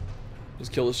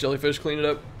 Just kill this jellyfish, clean it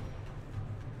up.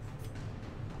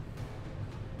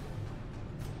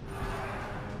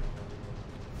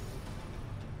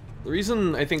 The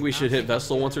reason I think we should hit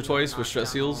Vestal once or twice with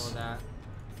stress heals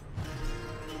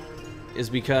is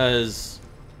because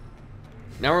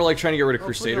now we're like trying to get rid of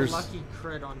Crusaders. Lucky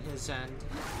crit on his end.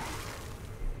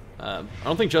 I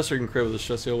don't think Jester can crit with the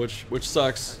stress heal, which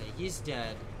sucks. Okay, he's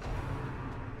dead.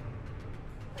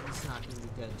 He's not gonna be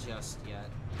dead just yet.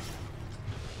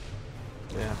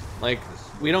 Yeah, like,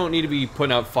 we don't need to be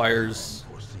putting out fires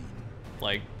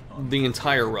like the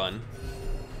entire run.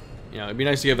 You know, it'd be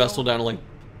nice to get Vestal down to like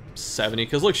 70,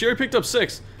 because look, she already picked up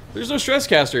 6. There's no stress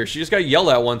caster. She just got yelled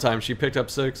at one time. She picked up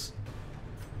 6.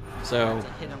 So to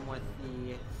hit him with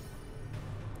the...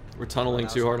 we're tunneling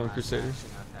too hard on Crusaders.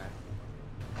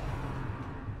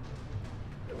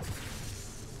 Okay.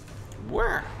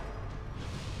 Where?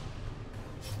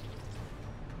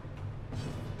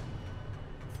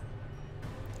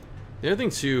 The other thing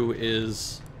too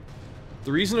is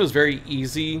the reason it was very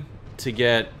easy to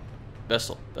get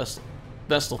Vestal.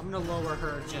 I'm gonna lower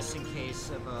her just in case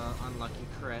of a unlucky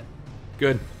crit.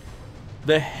 Good.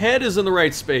 The head is in the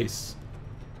right space.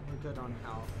 We're good on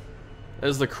health. That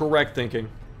is the correct thinking.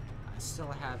 I still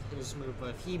have his move, but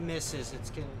if he misses, it's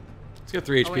gonna... It's got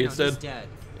 3 HP oh, wait, no, instead. he's dead.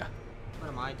 Yeah. What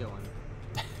am I doing?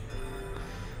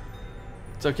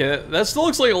 It's okay. That still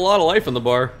looks like a lot of life in the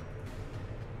bar.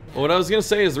 But what I was going to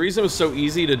say is the reason it was so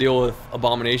easy to deal with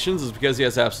Abominations is because he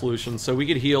has Absolution. So we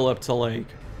could heal up to like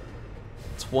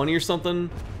 20 or something,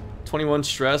 21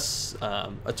 stress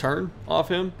a turn off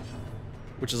him,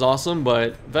 which is awesome.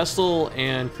 But Vestal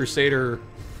and Crusader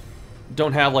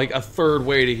don't have like a 3rd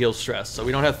way to heal stress. So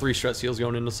we don't have 3 stress heals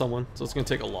going into someone. So it's going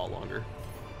to take a lot longer.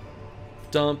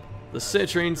 Dump the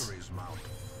Citrines.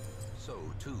 So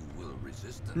too will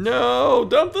resistance. No,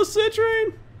 dump the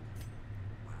Citrine.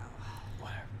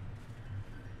 Whatever.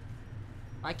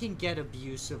 I can get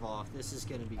abusive off. This is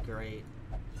gonna be great.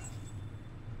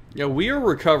 Yeah, we are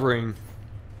recovering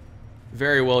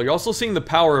very well. You're also seeing the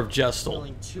power of Gestal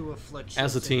Killing 2 afflictions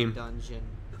as a team. in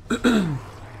the dungeon.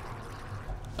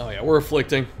 Oh yeah, we're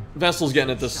afflicting. Vessel's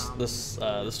getting it this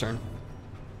turn.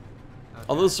 Okay.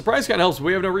 Although the surprise kind of helps,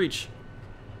 we have no reach.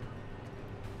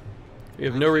 We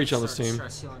have I no can't reach on this start team.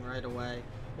 Stress healing right away.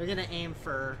 They're gonna aim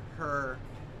for her.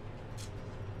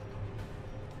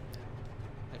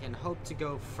 I can hope to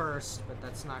go first, but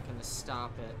that's not gonna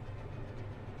stop it.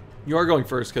 You are going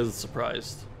first because it's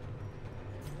surprised.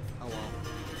 Oh well.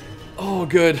 Oh,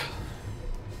 good.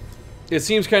 It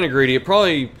seems kind of greedy. It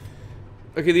probably...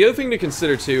 Okay, the other thing to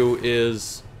consider, too,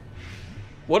 is...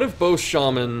 What if both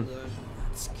Shaman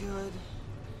That's good.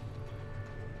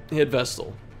 hit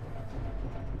Vestal?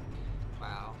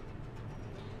 Wow.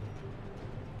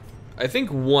 I think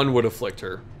one would afflict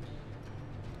her.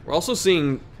 We're also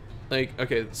seeing... Like,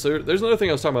 okay, so there's another thing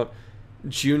I was talking about.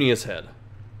 Junia's head.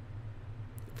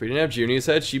 If we didn't have Junia's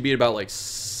head, she'd be at about, like,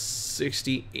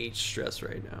 68 stress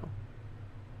right now.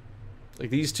 Like,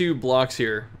 these two blocks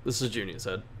here, this is Junia's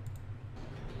head.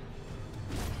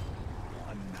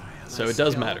 So it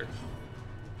does matter.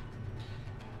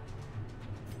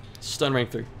 Stun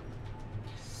rank 3.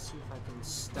 See if I can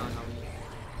stun him.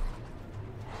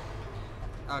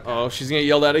 Okay. Oh, she's gonna get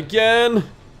yelled at again.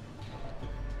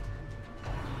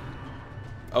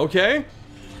 Okay.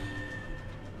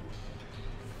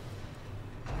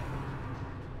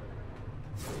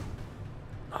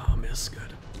 Oh, miss.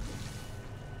 Good.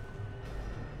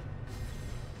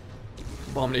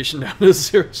 Abomination down to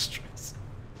 0 stress.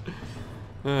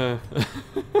 Do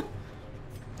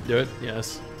it?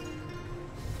 Yes.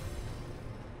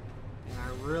 And I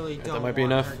really That don't might be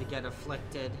want enough. her to get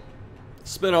afflicted.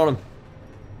 Spit on him.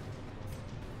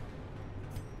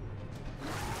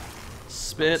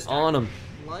 Spit on him.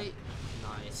 Light.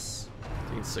 Nice.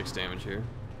 Taking 6 damage here.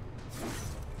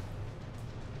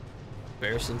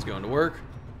 Barrison's going to work.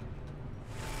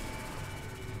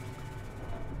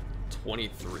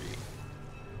 23.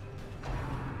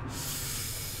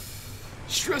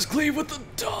 Stress cleave with the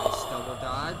dodge. Double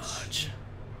dodge.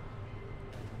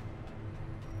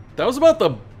 That was about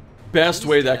the best He's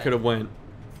way that dead. could have went.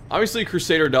 Obviously,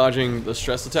 Crusader dodging the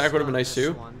stress attack would have been nice This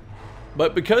too. one.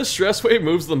 But because Stress Wave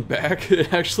moves them back,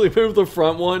 it actually moved the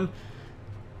front one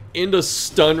into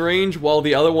stun range while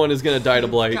the other one is going to die to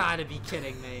You Blight. gotta be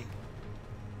kidding me.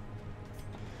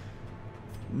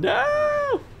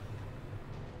 No!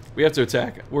 We have to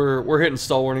attack. We're hitting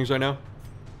stall warnings right now.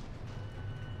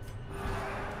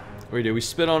 What do we do? We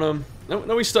spit on him.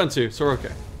 No, we stun too, so we're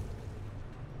okay.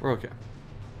 We're okay.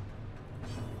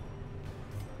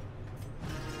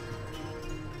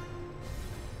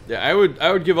 Yeah,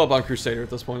 I would give up on Crusader at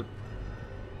this point.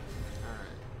 Alright.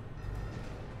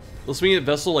 Let's me get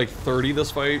Vessel like 30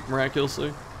 this fight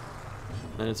miraculously.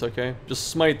 And it's okay. Just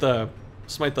smite the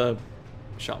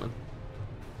shaman.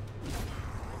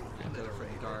 I go for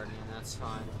the Guardian, that's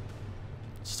fine.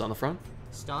 Stun the front.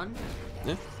 Stun?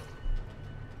 Yeah.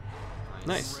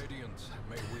 Nice. Radiance,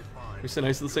 may we find We say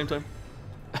nice at the same time.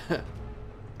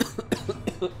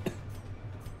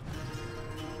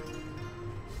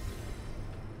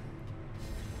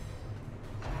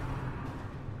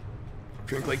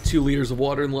 Drank like 2 liters of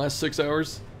water in the last 6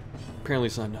 hours. Apparently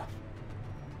it's not enough.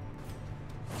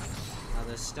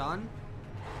 Another stun?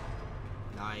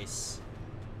 Nice.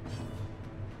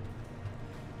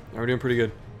 Now we're doing pretty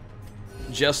good.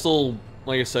 Gestal,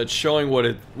 like I said, showing what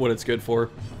it's good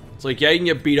for. It's like, yeah, you can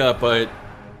get beat up, but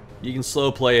you can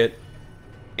slow play it.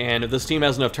 And if this team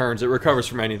has enough turns, it recovers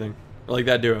from anything. Like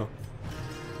that duo.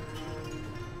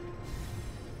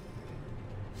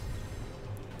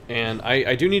 And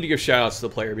I do need to give shoutouts to the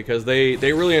player because they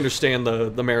really understand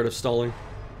the merit of stalling.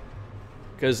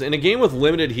 Because in a game with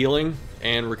limited healing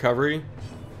and recovery,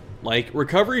 like,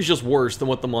 recovery is just worse than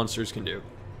what the monsters can do.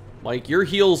 Like, your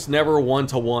heals never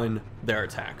one-to-one their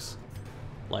attacks.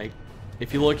 Like,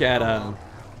 if you look at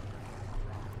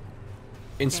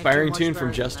Inspiring Can't do Tune much from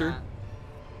better than Jester. that.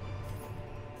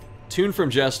 Tune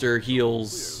from Jester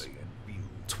heals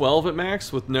 12 at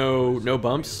max with no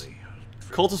bumps.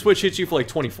 Cultist Switch hits you for like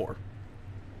 24.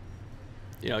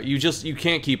 You know, you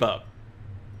can't keep up.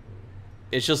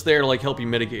 It's just there to like help you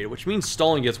mitigate it, which means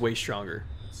stalling gets way stronger.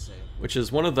 Let's see. Which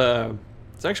is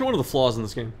it's actually one of the flaws in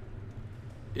this game.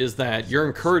 Is that you're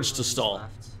encouraged to stall.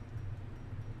 Left.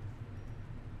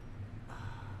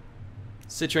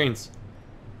 Citrains.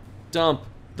 Dump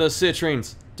the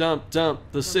citrains. Dump the I'm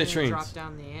gonna citrains. drop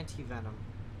down the anti-venom.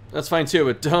 That's fine too,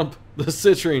 but dump the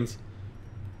citrains.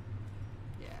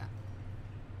 Yeah.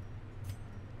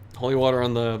 Holy water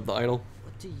on the idol.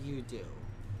 What do you do?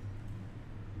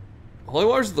 Holy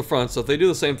water's at the front, so if they do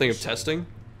the same thing of testing,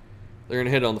 they're gonna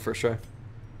hit it on the first try.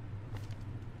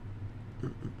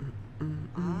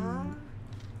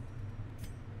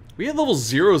 We had level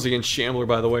 0s against Shambler,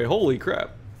 by the way. Holy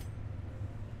crap.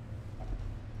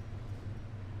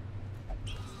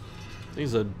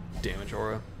 He's a damage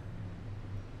aura.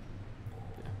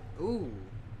 Ooh.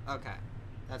 Okay.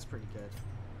 That's pretty good.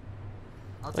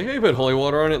 I'll Like how you put holy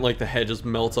water on it, like the head just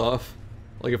melts off.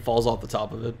 Like it falls off the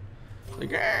top of it. Like,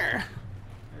 Argh!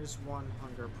 There's one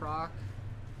hunger proc.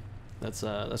 That's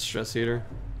Stress Eater.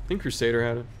 I think Crusader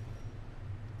had it.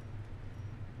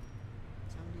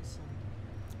 77.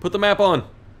 Put the map on.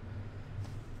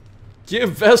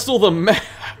 Give Vestal the map.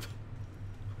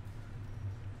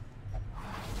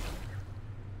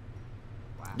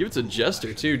 Wow. Give it to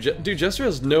Jester too. Dude, Jester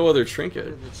has no other What trinket.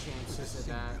 are the chances of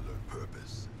that?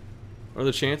 Purpose. What are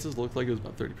the chances? Looked like it was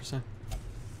about 30%.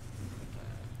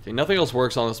 Okay, nothing else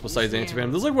works on this besides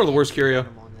anti-venom. This is like one of the worst curio.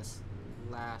 Anti-venom on this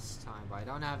last time, but I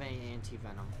don't have any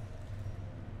anti-venom.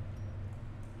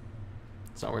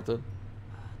 It's not worth it. Do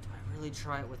I really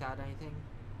try it without anything?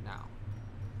 No.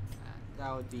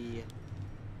 That would be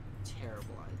a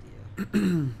terrible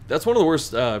idea. That's one of the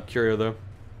worst curio though.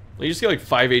 Like, you just get like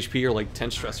 5 HP or like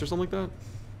 10 stress or something like that.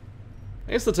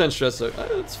 I guess the 10 stress,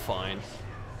 it's fine.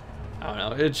 I don't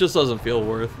know. It just doesn't feel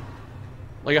worth.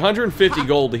 Like 150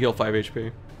 gold to heal 5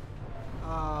 HP.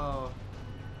 Oh.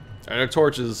 Alright, our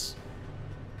torch is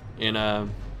in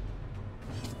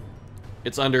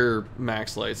it's under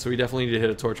max light, so we definitely need to hit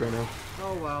a torch right now.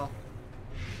 Oh well.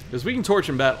 Because we can torch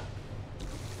in battle.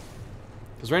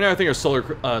 Because right now I think our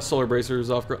solar bracer is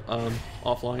offline.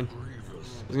 I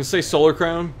was gonna say solar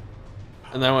crown,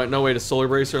 and then I went no way to solar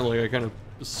bracer, and like I kind of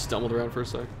stumbled around for a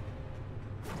sec.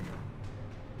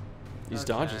 These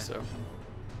dodges though.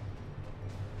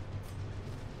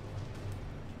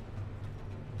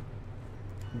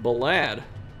 Ballad.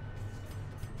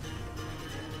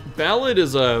 Ballad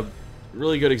is a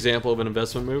really good example of an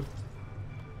investment move.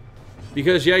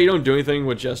 Because, yeah, you don't do anything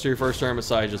with Jester your first turn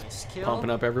besides just pumping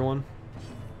up everyone.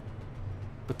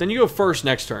 But then you go first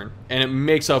next turn, and it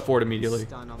makes up for it immediately.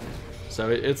 Stun on me. So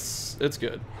it's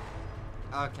good.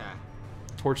 Okay.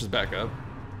 Torch is back up.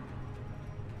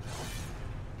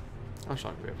 How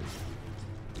shocked we have this?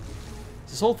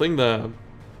 Is this whole thing the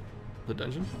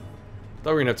dungeon? I thought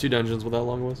we were gonna have 2 dungeons with how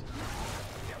long it was.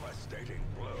 Devastating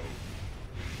blow.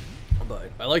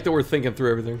 But I like that we're thinking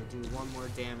through everything. Do one more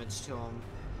damage to him.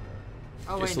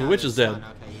 Oh Okay, wait, so no, the witch that's is dead. stun.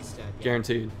 Okay, he's dead. Yeah.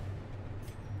 Guaranteed.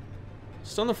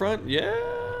 Stun the front? Yeah.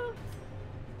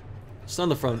 Stun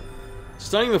the front.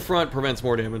 Stunning the front prevents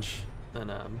more damage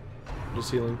than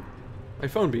just healing. My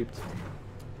phone beeped.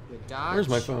 Good dodge. Where's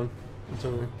my phone? It's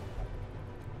over there.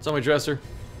 It's on my dresser.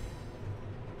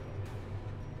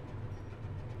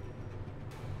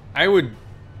 I would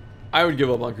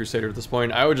give up on Crusader at this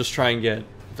point. I would just try and get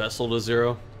Vessel to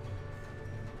 0.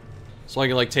 So I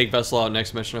can like take Vessel out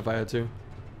next mission if I had to.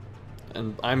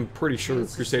 And I'm pretty sure This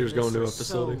is- Crusader's going to a this is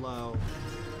facility. So low.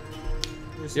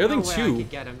 There's The other no thing, way too- I could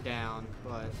get him down,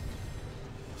 but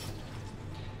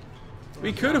We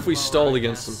we're could if we lower, stall I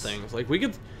against some guess. things. Like we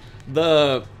could,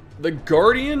 the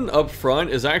Guardian up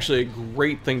front is actually a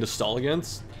great thing to stall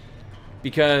against,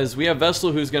 because we have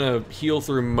Vestal who's gonna heal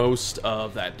through most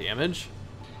of that damage,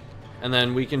 and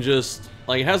then we can just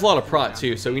like it has a lot of prot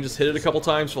too, so we can just hit it a couple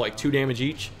times for like 2 damage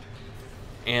each,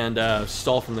 and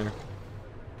stall from there.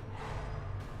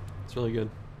 It's really good.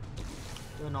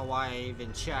 Don't know why I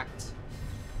even checked.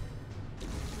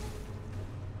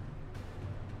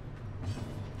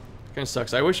 Kind of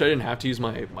sucks. I wish I didn't have to use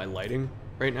my lighting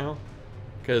right now,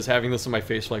 because having this in my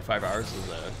face for like 5 hours is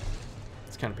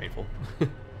it's kind of painful.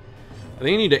 I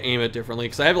think I need to aim it differently,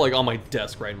 because I have it like on my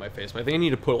desk right in my face, but I think I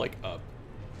need to put it like up.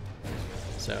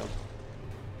 So,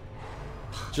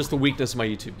 just the weakness of my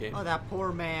YouTube game. Oh, that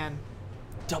poor man.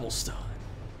 Double stun.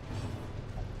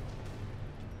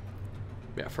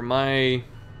 Yeah, for my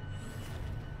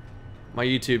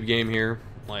YouTube game here,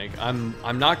 like I'm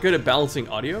not good at balancing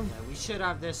audio, Yeah, we should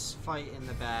have this fight in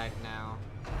the bag now.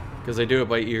 because I do it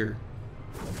by ear,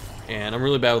 and I'm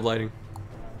really bad with lighting,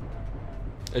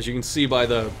 as you can see by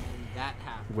the And that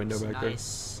happens. window back there.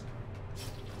 Nice.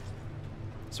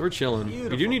 So we're chilling. We do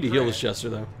Beautiful need to heal crit. this Jester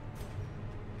though.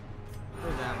 For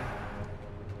them.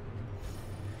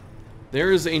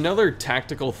 There is another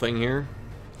tactical thing here,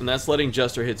 and that's letting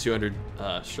Jester hit 200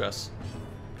 stress.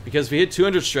 Because if you hit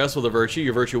 200 stress with a Virtue,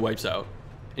 your Virtue wipes out,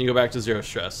 and you go back to 0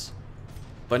 stress.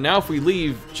 But now if we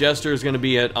leave, Jester is going to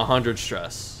be at 100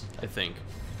 stress, I think,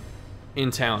 in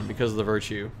town because of the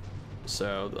Virtue.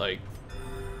 So, like,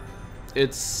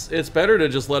 it's better to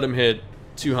just let him hit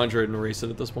 200 and erase it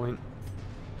at this point.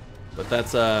 But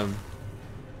that's, that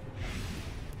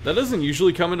doesn't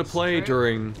usually come into play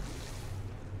during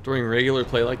regular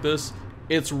play like this.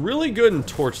 It's really good in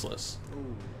Torchless.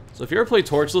 Ooh. So if you ever play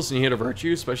Torchless and you hit a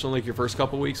Virtue, especially in like your first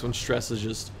couple weeks when stress is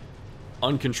just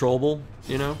uncontrollable,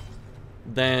 you know,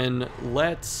 then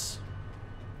let's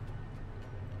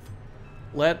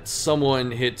let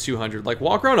someone hit 200. Like,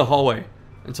 walk around a hallway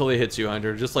until they hit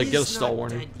 200. Just, like, get a stall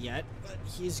warning. He's not dead yet, but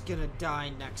he's gonna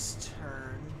die next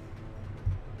turn.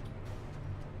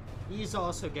 He's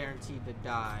also guaranteed to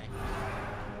die.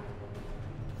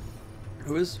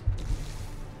 Who is?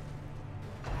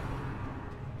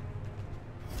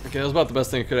 Okay, that was about the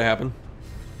best thing that could have happened.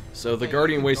 So the Hey,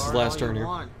 Guardian you can wastes his guard last all turn you here.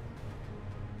 want.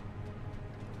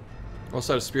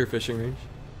 Also out of spearfishing range,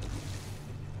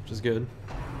 which is good.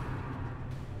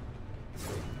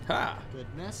 Ha! Good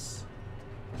miss.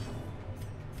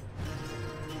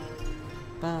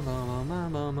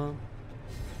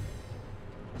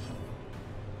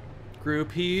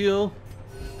 Group heal.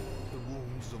 The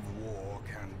wounds of war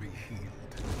can be healed,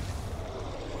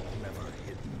 but never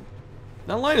hidden.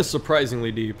 That line is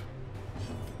surprisingly deep.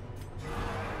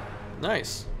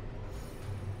 Nice.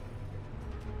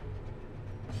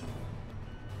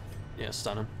 Yeah,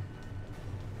 stun him.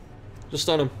 Just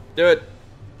stun him. Do it.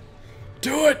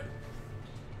 Do it!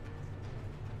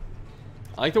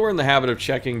 I like that we're in the habit of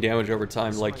checking damage over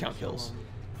time to like count kills.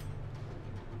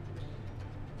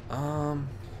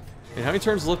 And how many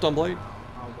turns left on Blade?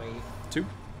 I'll wait. 2.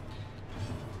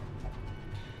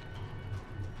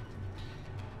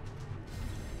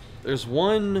 There's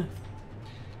one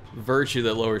virtue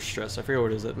that lowers stress. I forget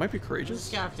what it is. It might be I'm courageous.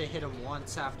 just gonna have to hit him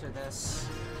once after this.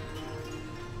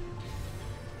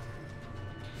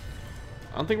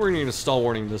 I don't think we're gonna need a stall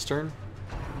warning this turn.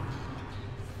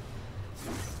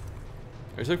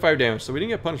 We took 5 damage, so we didn't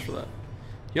get punished for that.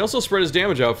 He also spread his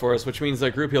damage out for us, which means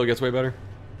that group heal gets way better.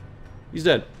 He's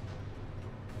dead.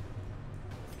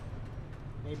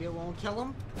 Maybe it won't kill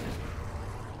him?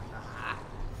 Ah.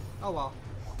 Oh well.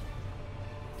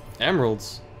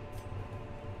 Emeralds.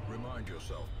 Remind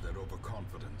yourself that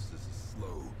overconfidence is a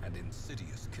slow and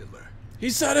insidious killer. He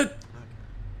said it!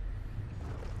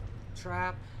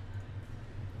 Trap.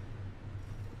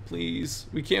 Please,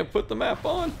 we can't put the map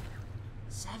on.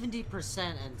 70%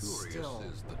 and Curious still.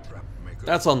 is the trap maker.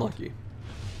 That's unlucky.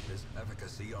 His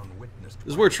efficacy unwitnessed.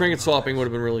 This is where trinket swapping would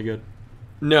have been really good.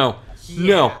 No.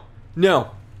 Yeah.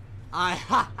 No. No.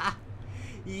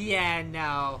 Yeah,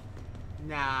 no.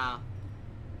 No.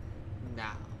 No.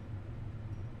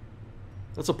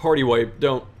 That's a party wipe.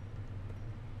 Don't.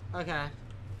 Okay.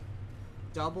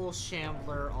 Double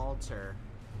Shambler altar.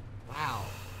 Wow.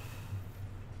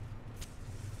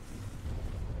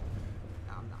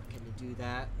 I'm not gonna do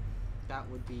that. That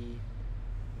would be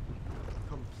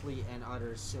complete and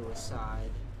utter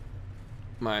suicide.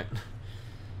 My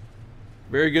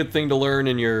very good thing to learn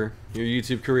in your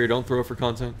YouTube career. Don't throw it for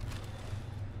content.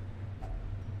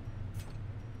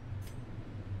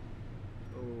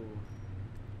 Ooh.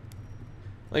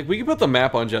 Like, we could put the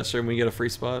map on Jester and we get a free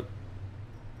spot.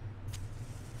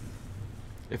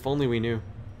 If only we knew.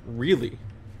 Really?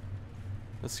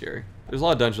 That's scary. There's a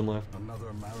lot of dungeon left.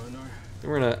 Another mariner.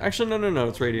 We're gonna... Actually, no.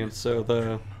 It's Radiant, so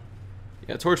the...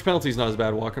 Yeah, torch penalty's not as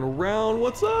bad. Walking around.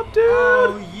 What's up, dude?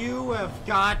 Oh, you have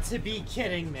got to be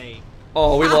kidding me.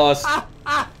 Oh, we lost.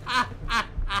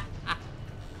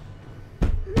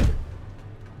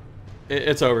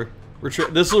 It's over.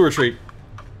 Retreat. This is a retreat.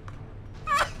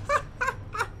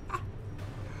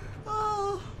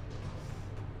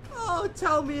 Oh,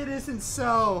 tell me it isn't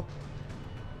so.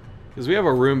 Because we have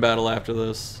a room battle after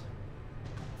this.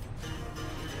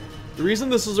 The reason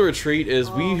this is a retreat is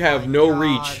we Oh have my no God.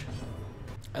 reach.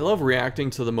 I love reacting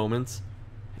to the moments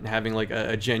and having like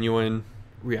a genuine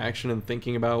reaction and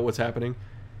thinking about what's happening.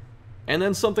 And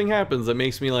then something happens that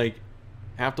makes me like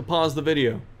have to pause the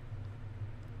video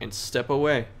and step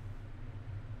away.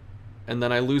 And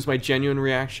then I lose my genuine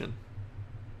reaction.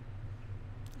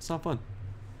 It's not fun.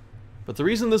 But the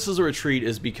reason this is a retreat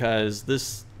is because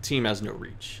this team has no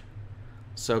reach.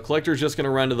 So Collector's just going to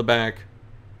run to the back.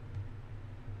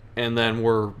 And then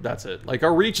that's it. Like,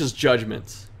 our reach is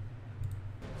Judgment.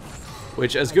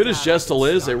 Which, as good as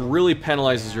Gestal is, it really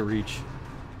penalizes your reach.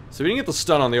 So we didn't get the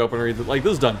stun on the open read. Like,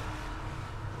 this is done.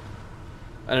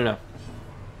 I don't know.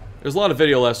 There's a lot of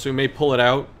video left, so we may pull it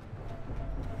out.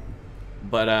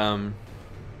 But,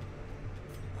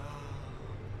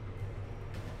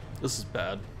 this is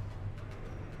bad.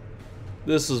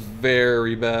 This is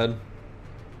very bad.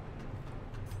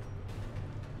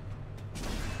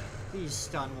 Please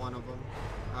stun one of them.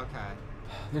 Okay.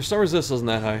 Their stun resist isn't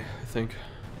that high, I think.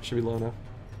 It should be low enough.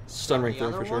 Stun rank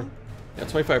 3 for sure. One? Yeah,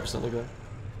 25%, look at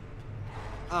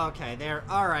that. Okay, there.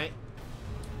 Alright.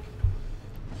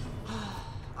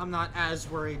 I'm not as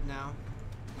worried now.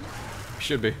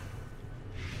 Should be.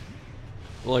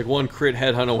 We're like one crit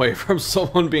headhunt away from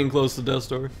someone being close to Death's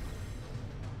Door.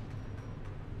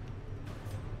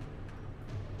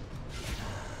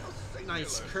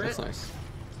 Nice crit. That's nice.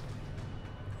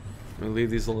 Let me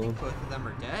leave these alone. Both of them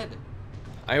are dead.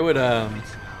 I would, Oh.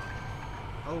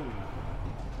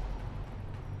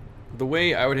 the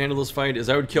way I would handle this fight is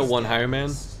I would kill He's one dead. Higher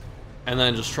Man, and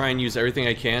then just try and use everything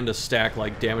I can to stack,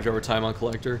 like, damage over time on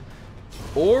Collector.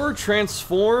 Or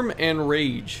transform and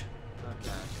rage.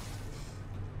 Okay.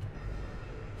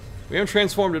 We haven't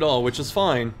transformed at all, which is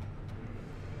fine.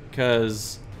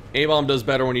 Because A-Bomb does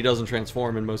better when he doesn't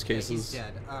transform in most cases. He's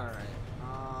dead. Alright.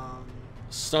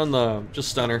 Stun the... just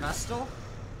stun her. Vestal? Or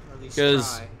at least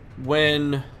Because try.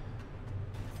 when...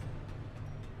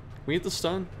 we hit the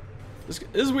stun? This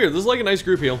is weird. This is like a nice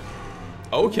group heal.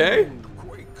 Okay.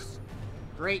 Quakes.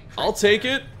 Great. I'll take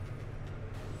it.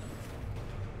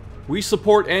 We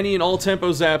support any and all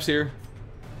tempo zaps here.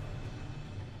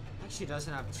 Actually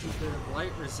doesn't have too good of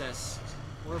light resist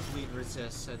or bleed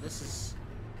resist, so this is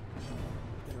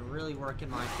gonna really work in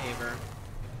my favor.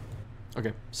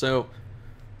 Okay, so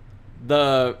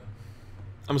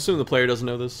I'm assuming the player doesn't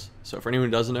know this. So for anyone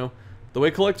who doesn't know, the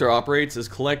way Collector operates is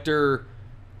Collector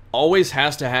always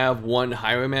has to have one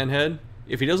Highwayman head.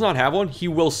 If he does not have one, he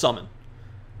will summon.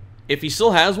 If he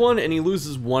still has one and he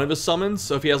loses one of his summons,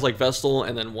 so if he has like Vestal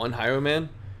and then one Highwayman,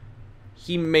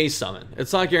 he may summon.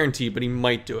 It's not guaranteed, but he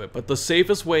might do it. But the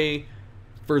safest way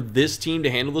for this team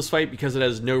to handle this fight, because it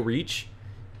has no reach,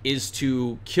 is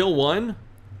to kill one,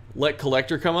 let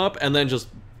Collector come up, and then just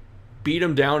beat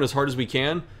him down as hard as we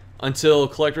can until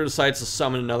Collector decides to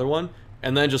summon another one,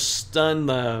 and then just stun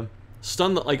the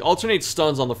like alternate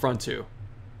stuns on the front too,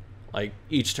 like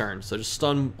each turn. So just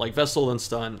stun like Vestal, then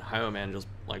stun Highwayman, just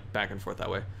like back and forth that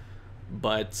way.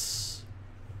 But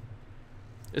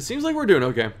it seems like we're doing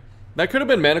okay. That could have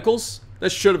been Manacles.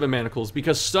 That should have been Manacles,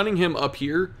 because stunning him up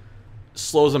here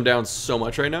slows him down so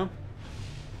much right now.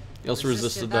 He also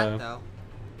resisted that, the... though.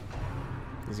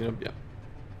 He's gonna... yeah.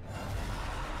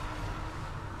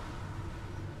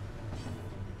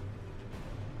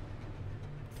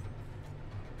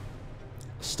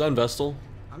 Stun Vestal.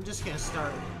 I'm just gonna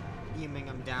start beaming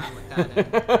him down with that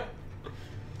and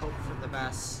hope for the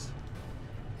best.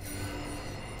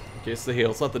 Okay, it's the heal.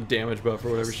 It's not the damage buff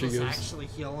or whatever she This goes. actually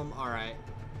heal him? Alright.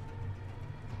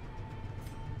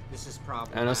 This is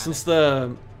problematic. I know, since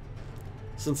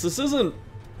this isn't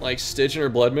like Stygian or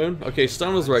Blood Moon. Okay,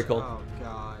 stun was the right call. Oh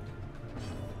god.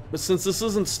 But since this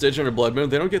isn't Stygian or Blood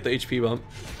Moon, they don't get the HP bump,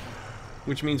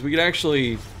 which means we could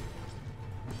actually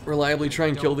reliably try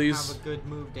and kill these. Have a good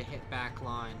move to hit back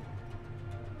line.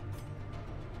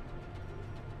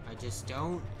 I just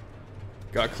don't.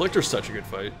 God, Collector's such a good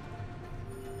fight.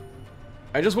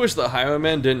 I just wish the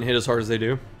Highwaymen didn't hit as hard as they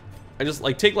do. I just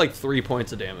like take like 3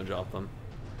 points of damage off them.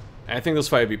 And I think this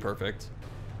fight would be perfect.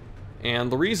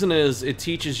 And the reason is it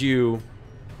teaches you.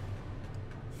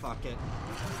 Fuck it.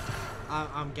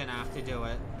 I'm gonna have to do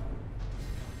it.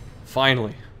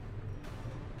 Finally.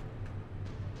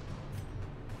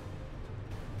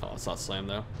 Oh, it's not slam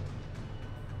though.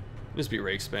 Just be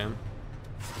rake spam.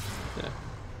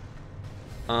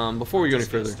 Yeah. Before we go any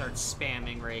Just gonna further. start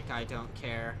spamming rake. I don't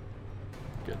care.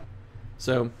 Good.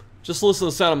 So, just listen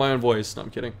to the sound of my own voice. No, I'm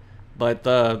kidding. But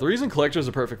the reason Collector is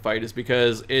a perfect fight is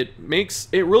because it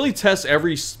really tests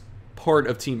every part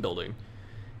of team building.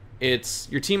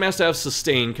 Your team has to have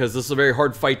sustain, because this is a very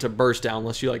hard fight to burst down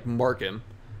unless you like mark him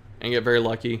and get very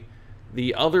lucky.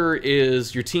 The other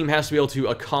is your team has to be able to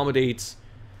accommodate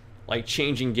like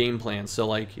changing game plans. So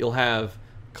like you'll have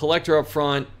Collector up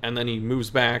front and then he moves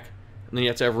back, and then you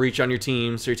have to have reach on your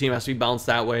team, so your team has to be balanced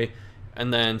that way.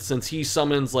 And then since he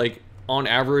summons like on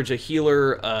average a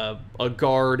healer, a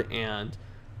guard, and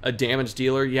a damage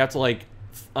dealer, you have to like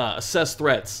assess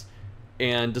threats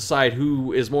and decide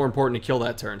who is more important to kill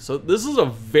that turn. So this is a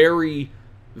very,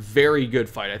 very good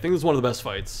fight. I think this is one of the best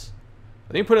fights.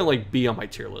 I think I put it like B on my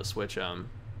tier list, which I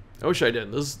wish I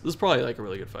did. This is probably like a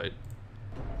really good fight.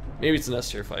 Maybe it's an S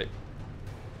tier fight.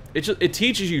 It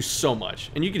teaches you so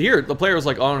much, and you can hear it. The player was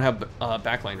like, "Oh, I don't have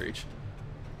backline reach."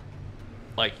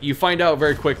 Like you find out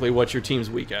very quickly what your team's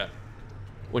weak at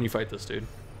when you fight this dude.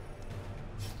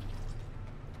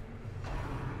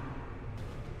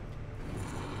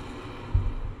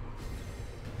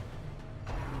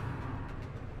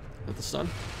 With the stun?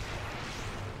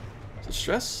 Is it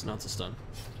stress? No, it's a stun.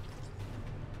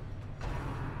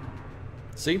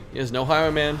 See? He has no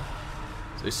Highwayman.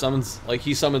 So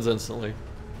he summons instantly.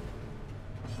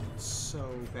 So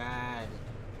bad.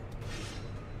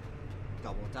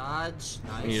 Double dodge.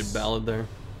 Nice. We need a ballad there.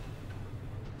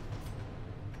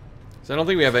 So I don't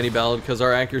think we have any ballad because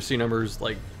our accuracy number is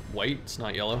like white, it's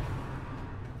not yellow.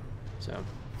 So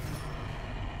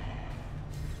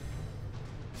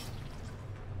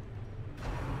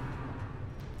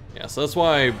yeah, so that's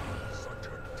why Such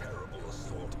a terrible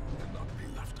assault cannot be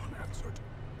left unanswered.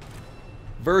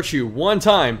 Virtue, one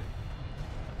time.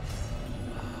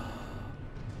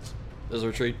 There's a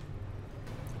retreat.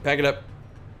 Pack it up.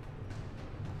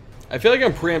 I feel like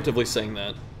I'm preemptively saying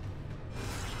that.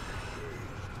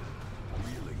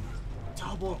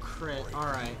 Double crit.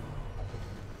 Alright.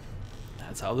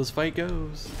 That's how this fight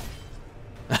goes.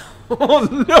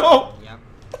 Oh no! Yep.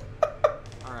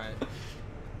 Alright.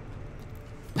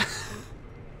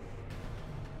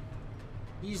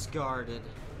 He's guarded.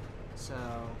 So...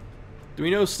 Do we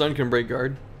know stun can break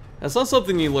guard? That's not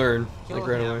something you learn like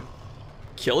right away.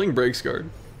 Killing breaks guard.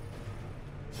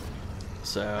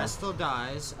 So... Vestal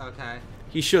dies. Okay.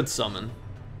 He should summon.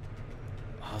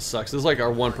 Oh, sucks. This is like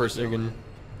our one person who can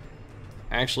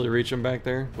actually reach him back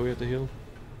there, but we have to heal.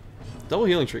 Double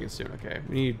healing tree can soon. Okay,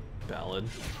 we need Ballad.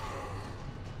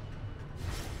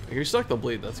 Okay, we stuck the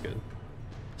bleed. That's good.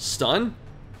 Stun? Can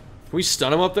we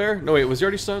stun him up there? No, wait. Was he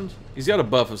already stunned? He's got a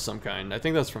buff of some kind. I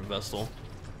think that's from Vestal.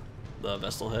 The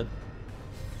Vestal head.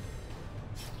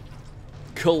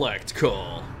 Collect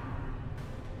call.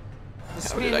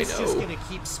 This How man did I is just know? gonna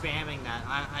keep spamming that.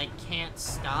 I can't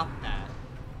stop that.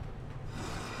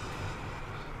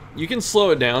 You can slow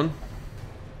it down,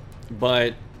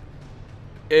 but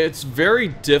it's very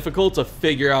difficult to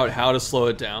figure out how to slow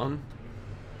it down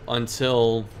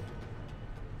until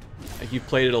like you've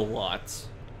played it a lot.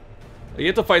 You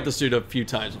have to fight this dude a few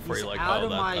times before He's you're like, out oh,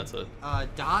 of my, that's it.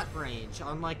 dot range,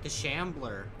 unlike the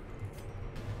Shambler.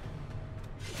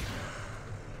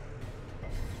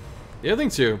 The other thing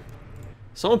too,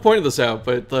 someone pointed this out,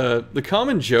 but the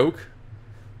common joke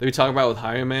that we talk about with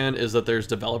Highwayman is that there's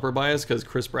developer bias because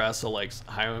Chris Brasso likes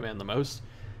Highwayman the most.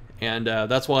 And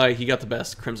that's why he got the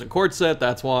best Crimson Court set.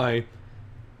 That's why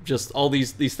just all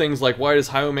these things like, why does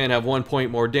Highwayman have 1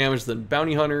 point more damage than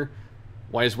Bounty Hunter?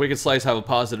 Why does Wicked Slice have a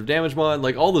positive damage mod?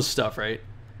 Like all this stuff, right?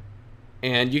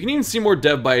 And you can even see more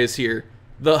dev bias here.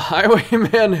 The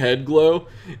Highwayman head glow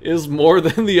is more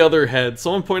than the other head.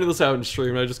 Someone pointed this out in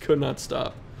stream and I just could not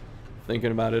stop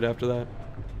thinking about it after that.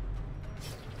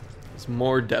 It's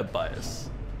more dev bias.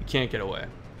 You can't get away.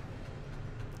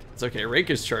 It's okay, Rake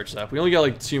is charged up. We only got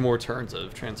like 2 more turns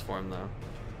of transform though.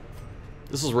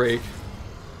 This is Rake.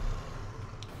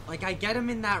 Like, I get him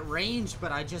in that range,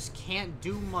 but I just can't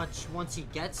do much once he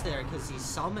gets there because he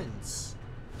summons.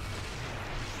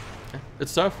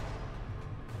 It's tough.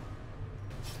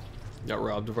 Got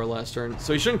robbed of our last turn.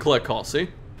 So he shouldn't collect call, see?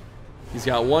 He's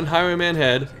got 1 Highwayman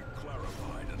head.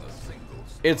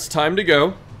 It's time to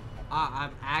go.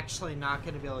 I'm actually not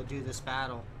going to be able to do this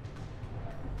battle.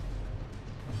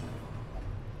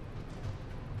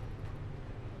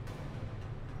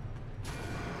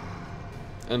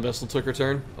 And Vestal took her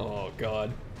turn. Oh,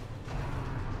 God.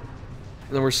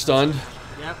 And then we're stunned.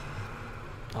 Yep.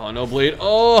 Oh, no bleed.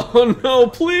 Oh, no,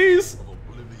 please.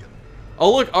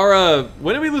 Oh, look, our,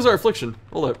 when did we lose our affliction?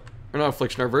 Hold up. Or not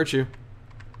affliction, our virtue.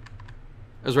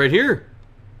 It was right here.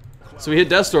 So we hit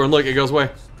Death's Door, and look, it goes away.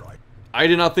 I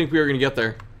did not think we were going to get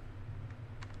there.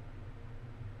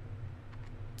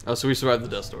 Oh, so we survived the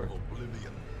Death's Door. Do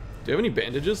you have any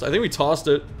bandages? I think we tossed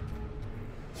it.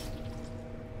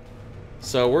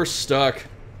 So we're stuck.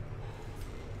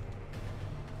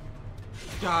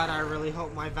 God, I really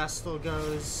hope my Vestal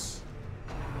goes.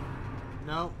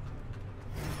 Nope.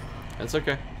 That's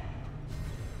okay.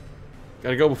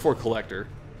 Gotta go before Collector,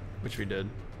 which we did.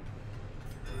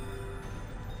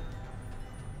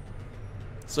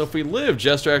 So if we live,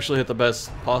 Jester actually hit the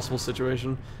best possible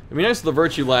situation. It'd be nice if the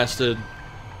Virtue lasted.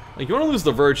 Like, you want to lose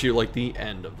the Virtue, like, the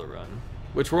end of the run.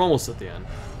 Which we're almost at the end.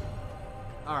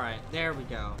 Alright, there we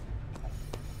go.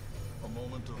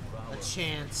 A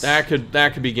chance. That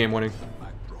could be game winning.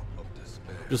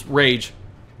 Just rage.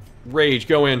 Rage,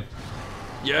 go in.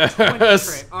 Yes!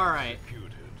 Alright.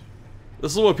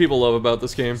 This is what people love about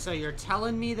this game. So you're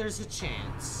telling me there's a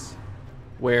chance.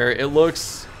 Where it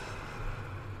looks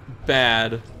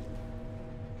bad.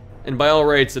 And by all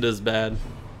rights it is bad.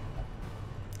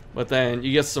 But then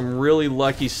you get some really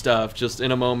lucky stuff just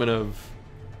in a moment of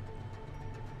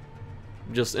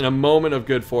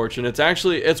good fortune. It's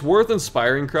actually, it's worth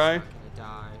Inspiring Cry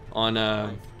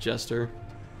on Jester.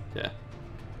 Yeah.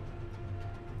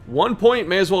 1 point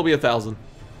may as well be 1,000.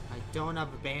 I don't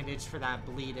have a bandage for that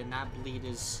bleed, and that bleed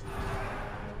is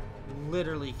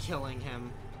literally killing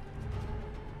him.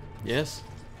 Yes.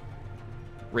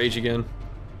 Rage again.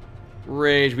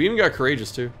 Rage. We even got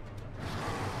Courageous too.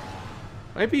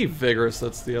 Might be Vigorous,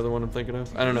 that's the other one I'm thinking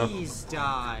of. I don't know. Please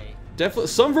die. Definitely,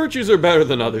 some virtues are better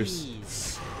than others.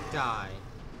 Please die.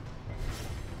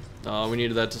 Oh, we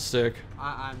needed that to stick.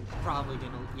 I'm probably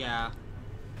gonna, yeah.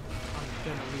 I'm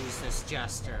gonna lose this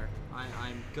Jester.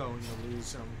 I'm going to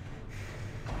lose him.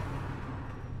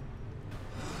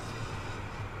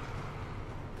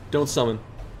 Don't summon.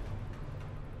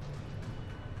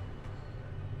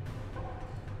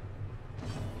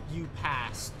 You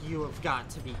passed. You have got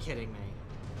to be kidding me.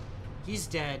 He's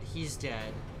dead. He's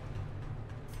dead.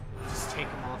 Just take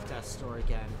him off Death's Door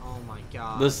again. Oh my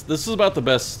god. This is about the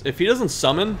best. If he doesn't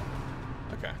summon,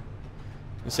 okay.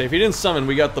 I say if he didn't summon,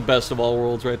 we got the best of all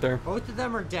worlds right there. Both of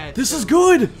them are dead. This so is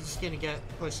good. He's gonna get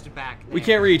pushed back. We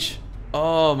can't reach.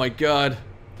 Oh my god.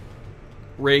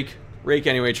 Rake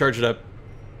anyway. Charge it up.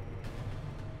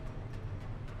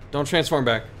 Don't transform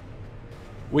back.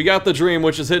 We got the dream,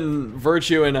 which is hitting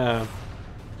Virtue, and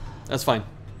that's fine.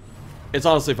 It's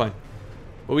honestly fine.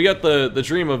 But we got the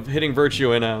dream of hitting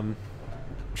Virtue in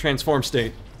transform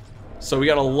state. So we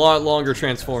got a lot longer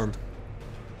transform.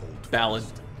 Ballad.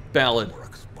 Ballad.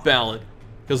 Ballad.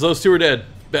 Because those two are dead.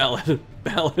 Ballad.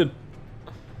 Ballad.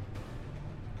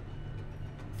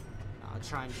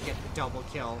 Trying to get the double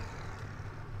kill.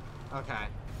 Okay.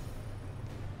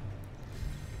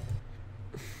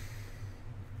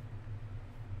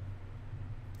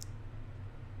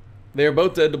 They are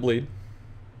both dead to bleed.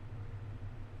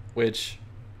 Which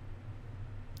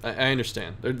I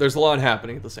understand. There's a lot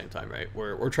happening at the same time, right?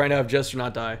 We're trying to have Jester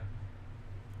not die.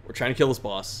 We're trying to kill this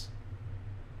boss.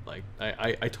 Like,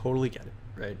 I totally get it,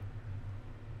 right?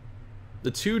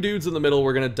 The two dudes in the middle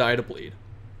were gonna die to bleed.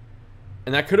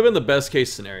 And that could have been the best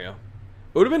case scenario.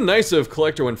 It would have been nice if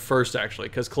Collector went first, actually,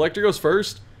 because Collector goes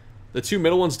first, the two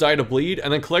middle ones die to bleed,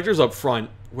 and then Collector's up front,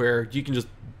 where you can just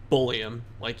bully him.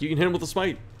 Like, you can hit him with a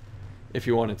smite, if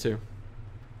you wanted to.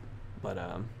 But,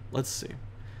 let's see.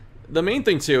 The main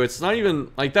thing, too, it's not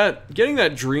even, like, that, getting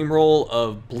that dream roll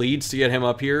of bleeds to get him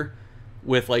up here,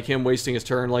 with, like, him wasting his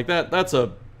turn, like, that's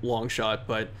a long shot,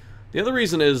 but the other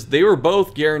reason is they were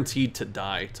both guaranteed to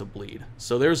die to bleed.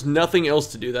 So there's nothing else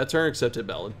to do that turn except hit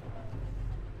Ballad.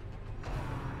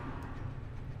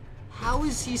 How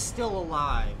is he still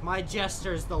alive? My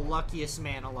Jester is the luckiest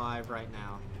man alive right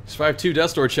now. Survived 2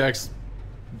 Death Door checks.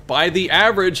 By the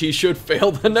average, he should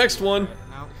fail the next one.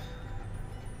 Nope.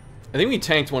 I think we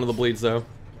tanked one of the bleeds, though. God.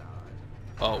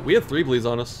 Oh, we had 3 bleeds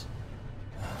on us.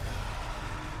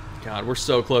 God, we're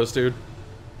so close, dude.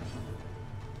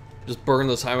 Just burn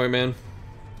this highwayman.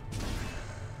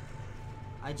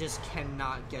 I just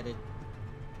cannot get it.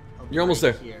 You're almost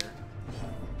there. Here.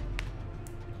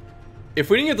 If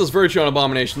we didn't get this Virtue on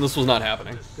Abomination, this was not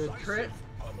happening. Good crit.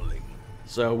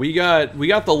 So we got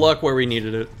the luck where we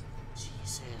needed it.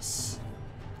 Jesus.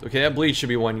 Okay, that bleed should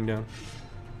be winding down.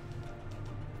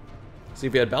 See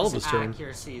if we had Ballad this turn.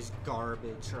 Accuracy is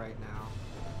garbage right now.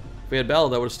 If we had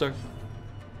Ballad, that would have stuck.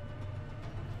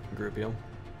 Group heal.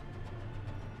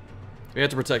 We have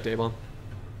to protect Avon.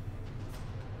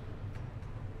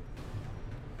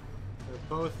 They're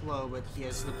both low, but he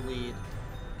has the bleed.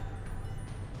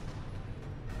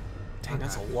 Dang,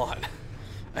 that's a lot.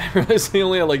 I realized he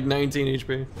only had like 19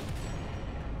 HP. Is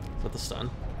that the stun?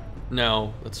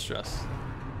 No, that's stress.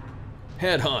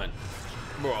 Headhunt.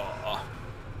 Blah.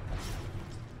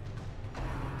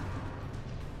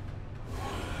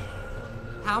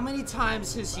 How many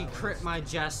times has he crit my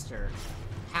Jester?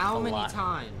 How many lot.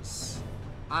 times?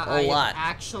 A I lot.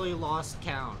 actually lost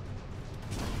count.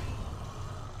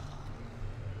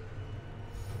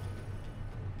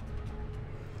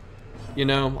 You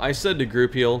know, I said to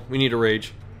group heal, we need to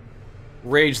rage.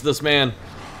 Rage this man.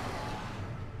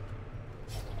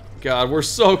 God, we're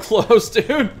so close,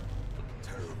 dude.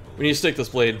 We need to stick this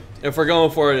blade. If we're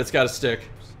going for it, it's got to stick.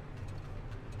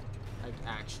 I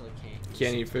actually can't.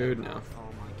 Can't eat food? No.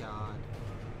 Oh my god.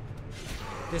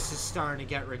 This is starting to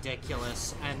get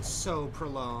ridiculous and so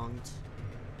prolonged.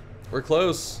 We're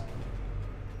close.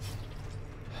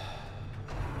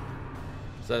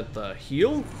 Is that the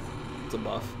heal? It's a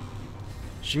buff.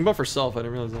 She can buff herself, I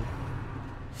didn't realize that.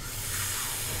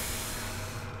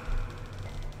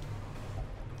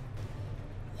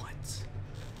 What?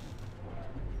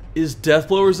 Is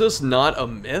Deathblow Resist not a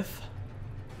myth?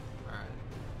 Alright.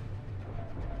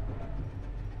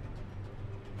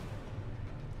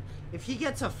 If he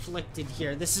gets afflicted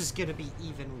here, this is gonna be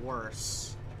even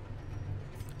worse.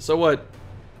 So what?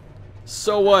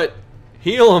 So what?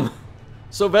 Heal him!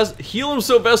 So heal him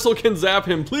so Vessel can zap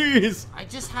him, please! I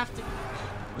just have to...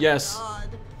 Yes. God.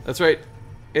 That's right.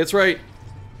 It's right.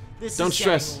 This Don't is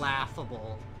stress. getting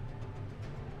laughable.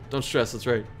 Don't stress, that's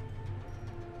right.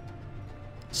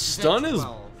 Stun is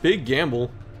 12. big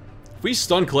gamble. If we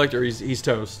stun Collector, he's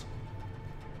toast.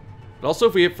 But also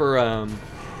if we hit for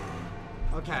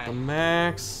Okay. the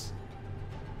max.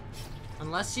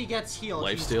 Unless he gets healed,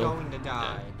 he's Lifesteal. going to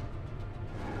die.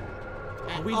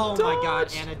 And, We oh my god,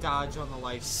 dodged. and a dodge on the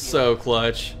life steal. So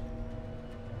clutch.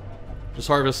 Just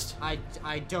harvest.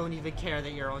 I don't even care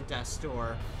that you're on death's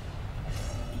door.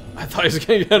 I thought he was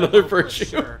gonna get another virtue.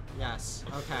 Sure. Yes.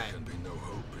 Okay. There can be no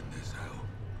hope in this hell.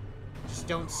 Just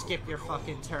don't skip your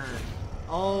fucking turn.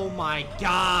 Oh my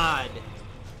god.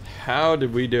 How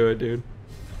did we do it, dude?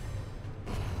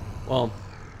 Well,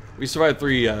 we survived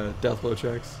 3 death blow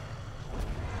checks.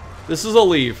 This is a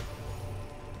leave.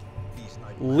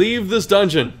 Leave this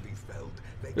dungeon.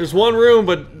 There's one room,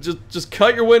 but just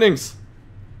cut your winnings.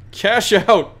 Cash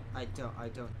out. I don't.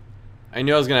 I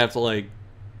knew I was gonna have to like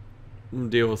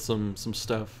deal with some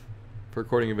stuff for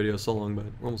recording a video so long, but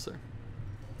we're almost there.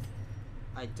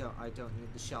 I don't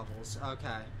need the shovels.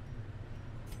 Okay.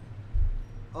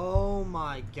 Oh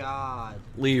my god.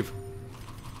 Leave.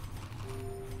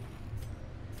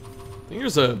 I think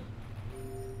there's a...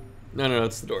 No,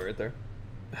 that's the door right there.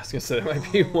 I was gonna say there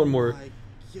might be one more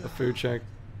a food check.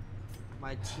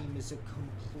 My team is a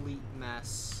complete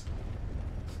mess.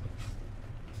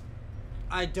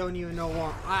 I don't even know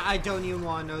what... I don't even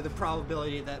want to know the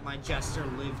probability that my Jester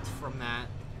lived from that.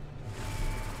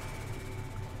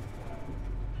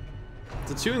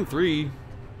 It's a 2 and 3.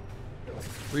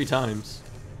 3 times.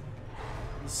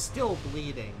 He's still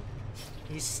bleeding.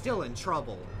 He's still in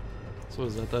trouble. So what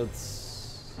is that?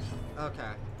 That's...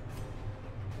 Okay.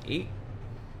 8?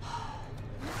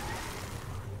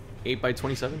 8 by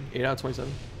 27? 8 out of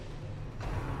 27?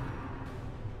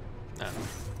 I don't know.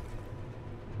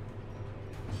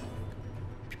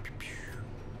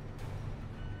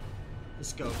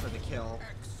 Just go for the kill.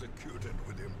 Executed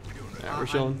with impunity. Yeah, we're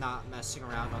chilling. I'm not messing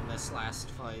around on this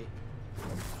last fight.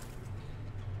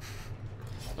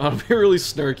 I'll be really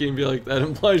snarky and be like, that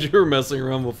implies you were messing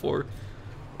around before.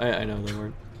 I know they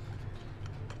weren't.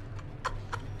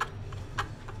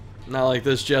 Not like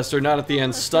this, Jester. Not at the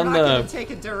end. Stun You're not gonna the...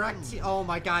 take a direct... Oh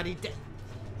my god, he did...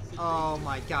 Oh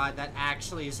my god, that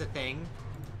actually is a thing.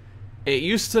 It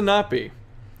used to not be.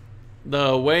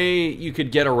 The way you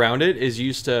could get around it is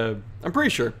used to... I'm pretty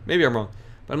sure. Maybe I'm wrong.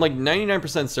 But I'm like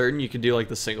 99% certain you could do like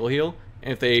the single heal.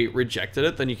 And if they rejected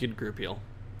it, then you could group heal.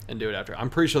 And do it after. I'm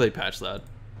pretty sure they patched that.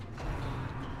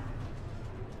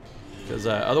 Because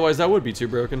otherwise that would be too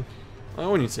broken. I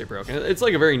wouldn't even say broken. It's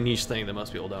like a very niche thing that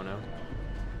most people don't know.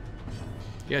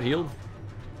 You got healed.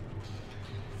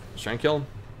 Just try and kill him.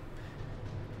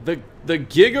 The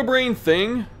Gigabrain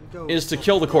thing is to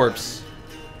kill the corpse.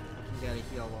 You gotta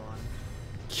heal on.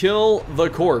 Kill the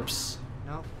corpse.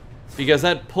 Nope. Because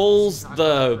that pulls Not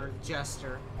the going for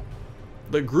Jester.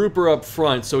 grouper up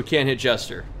front so it can't hit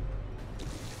Jester.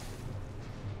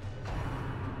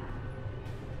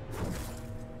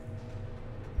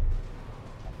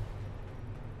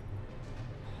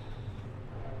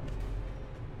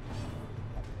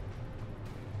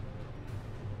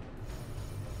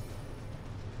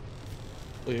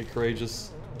 Look at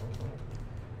courageous.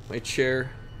 My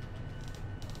chair.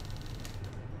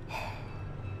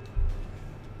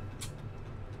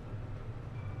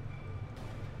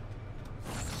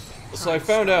 So I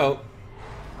found out.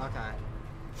 Okay.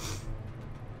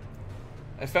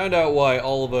 I found out why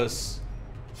all of us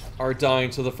are dying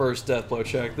to the first death blow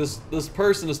check. This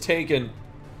person has taken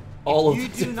all You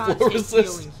of do the not blow take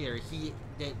resist. healing here.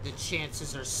 The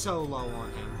chances are so low on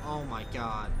him. Oh my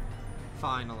god.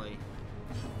 Finally.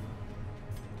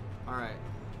 Alright.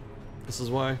 This is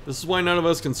why. This is why none of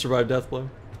us can survive death blow.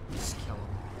 Just kill him.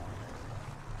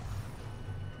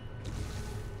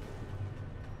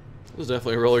 It was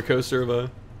definitely a roller coaster of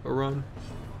a run.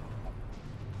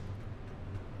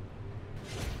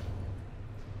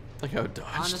 Like how it dodged.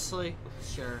 Honestly,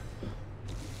 sure.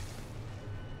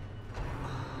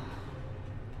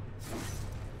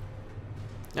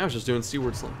 Now it's just doing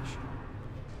Seaward Slash.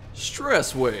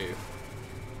 Stress Wave.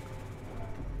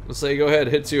 Let's say go ahead,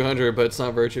 hit 200, but it's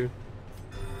not Virtue.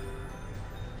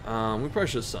 We probably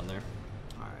should have stunned there.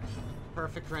 Alright.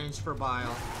 Perfect range for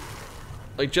Bile.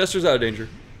 Like, Jester's out of danger.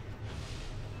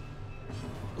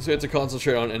 So we have to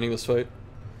concentrate on ending this fight.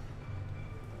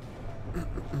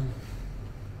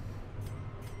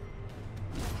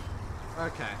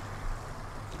 Okay.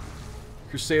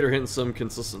 Crusader hitting some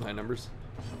consistent high numbers.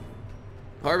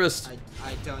 Harvest!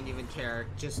 I don't even care.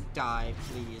 Just die,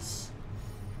 please.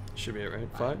 Should be it, right?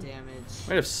 5 5? damage.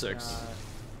 Might have 6.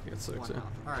 You got 6, 1 yeah.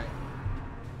 health. Alright.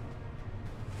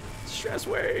 Stress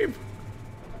Wave!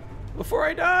 Before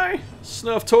I die!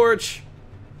 Snuff Torch!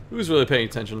 Who's really paying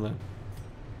attention to that?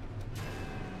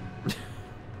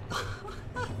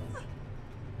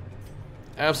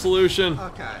 Absolution!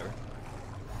 Okay.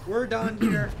 We're done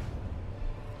here.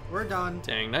 We're done.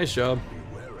 Dang, nice job.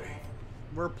 Be wary.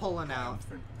 We're pulling out.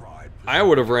 Infant pride. I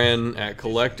would have ran at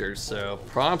Collectors, so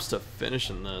props to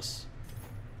finishing this.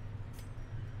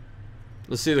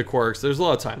 Let's see the quirks. There's a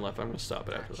lot of time left. I'm going to stop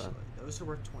it after that. Actually, those are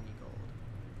worth 20 gold.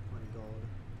 20 gold,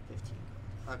 15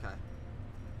 gold. Okay.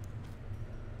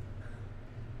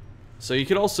 So you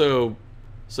could also...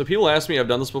 So people ask me, I've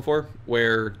done this before,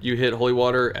 where you hit holy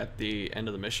water at the end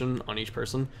of the mission on each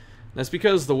person. That's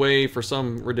because the way, for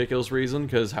some ridiculous reason,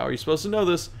 because how are you supposed to know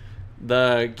this?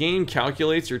 The game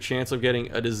calculates your chance of getting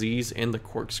a disease in the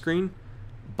quirk screen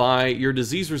by your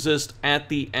disease resist at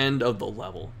the end of the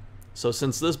level. So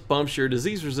since this bumps your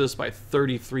disease resist by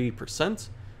 33%,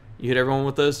 you hit everyone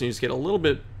with this and you just get a little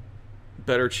bit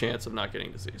better chance of not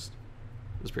getting diseased.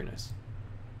 It's pretty nice.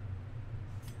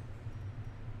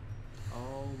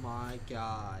 Oh my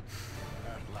god.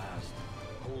 At last,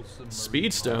 wholesome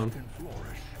Speedstone. can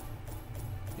flourish.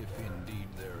 If indeed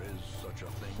there is such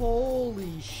a thing.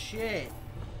 Holy shit.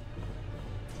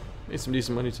 Made some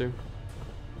decent money too.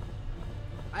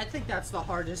 I think that's the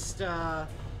hardest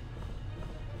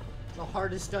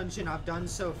dungeon I've done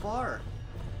so far.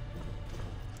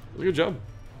 Good job.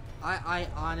 I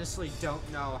honestly don't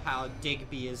know how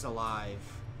Digby is alive.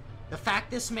 The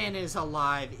fact this man is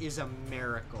alive is a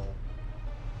miracle.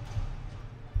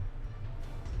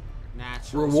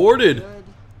 Natural. Rewarded. Good.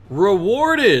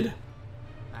 Rewarded.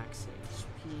 Max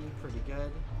HP, pretty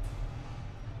good.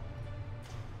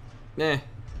 Nah.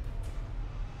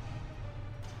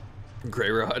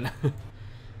 Grey Rod.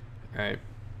 Alright.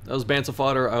 That was Bants of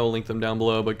Fodder. I will link them down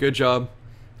below, but good job.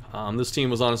 This team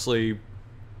was honestly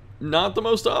not the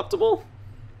most optimal,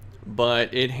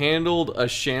 but it handled a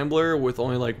Shambler with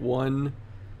only like one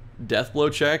death blow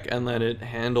check, and then it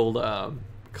handled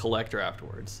Collector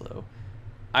afterwards. So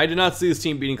I did not see this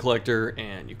team beating Collector,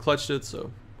 and you clutched it,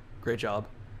 so great job.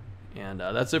 And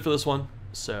that's it for this one.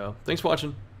 So thanks for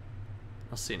watching.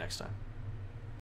 I'll see you next time.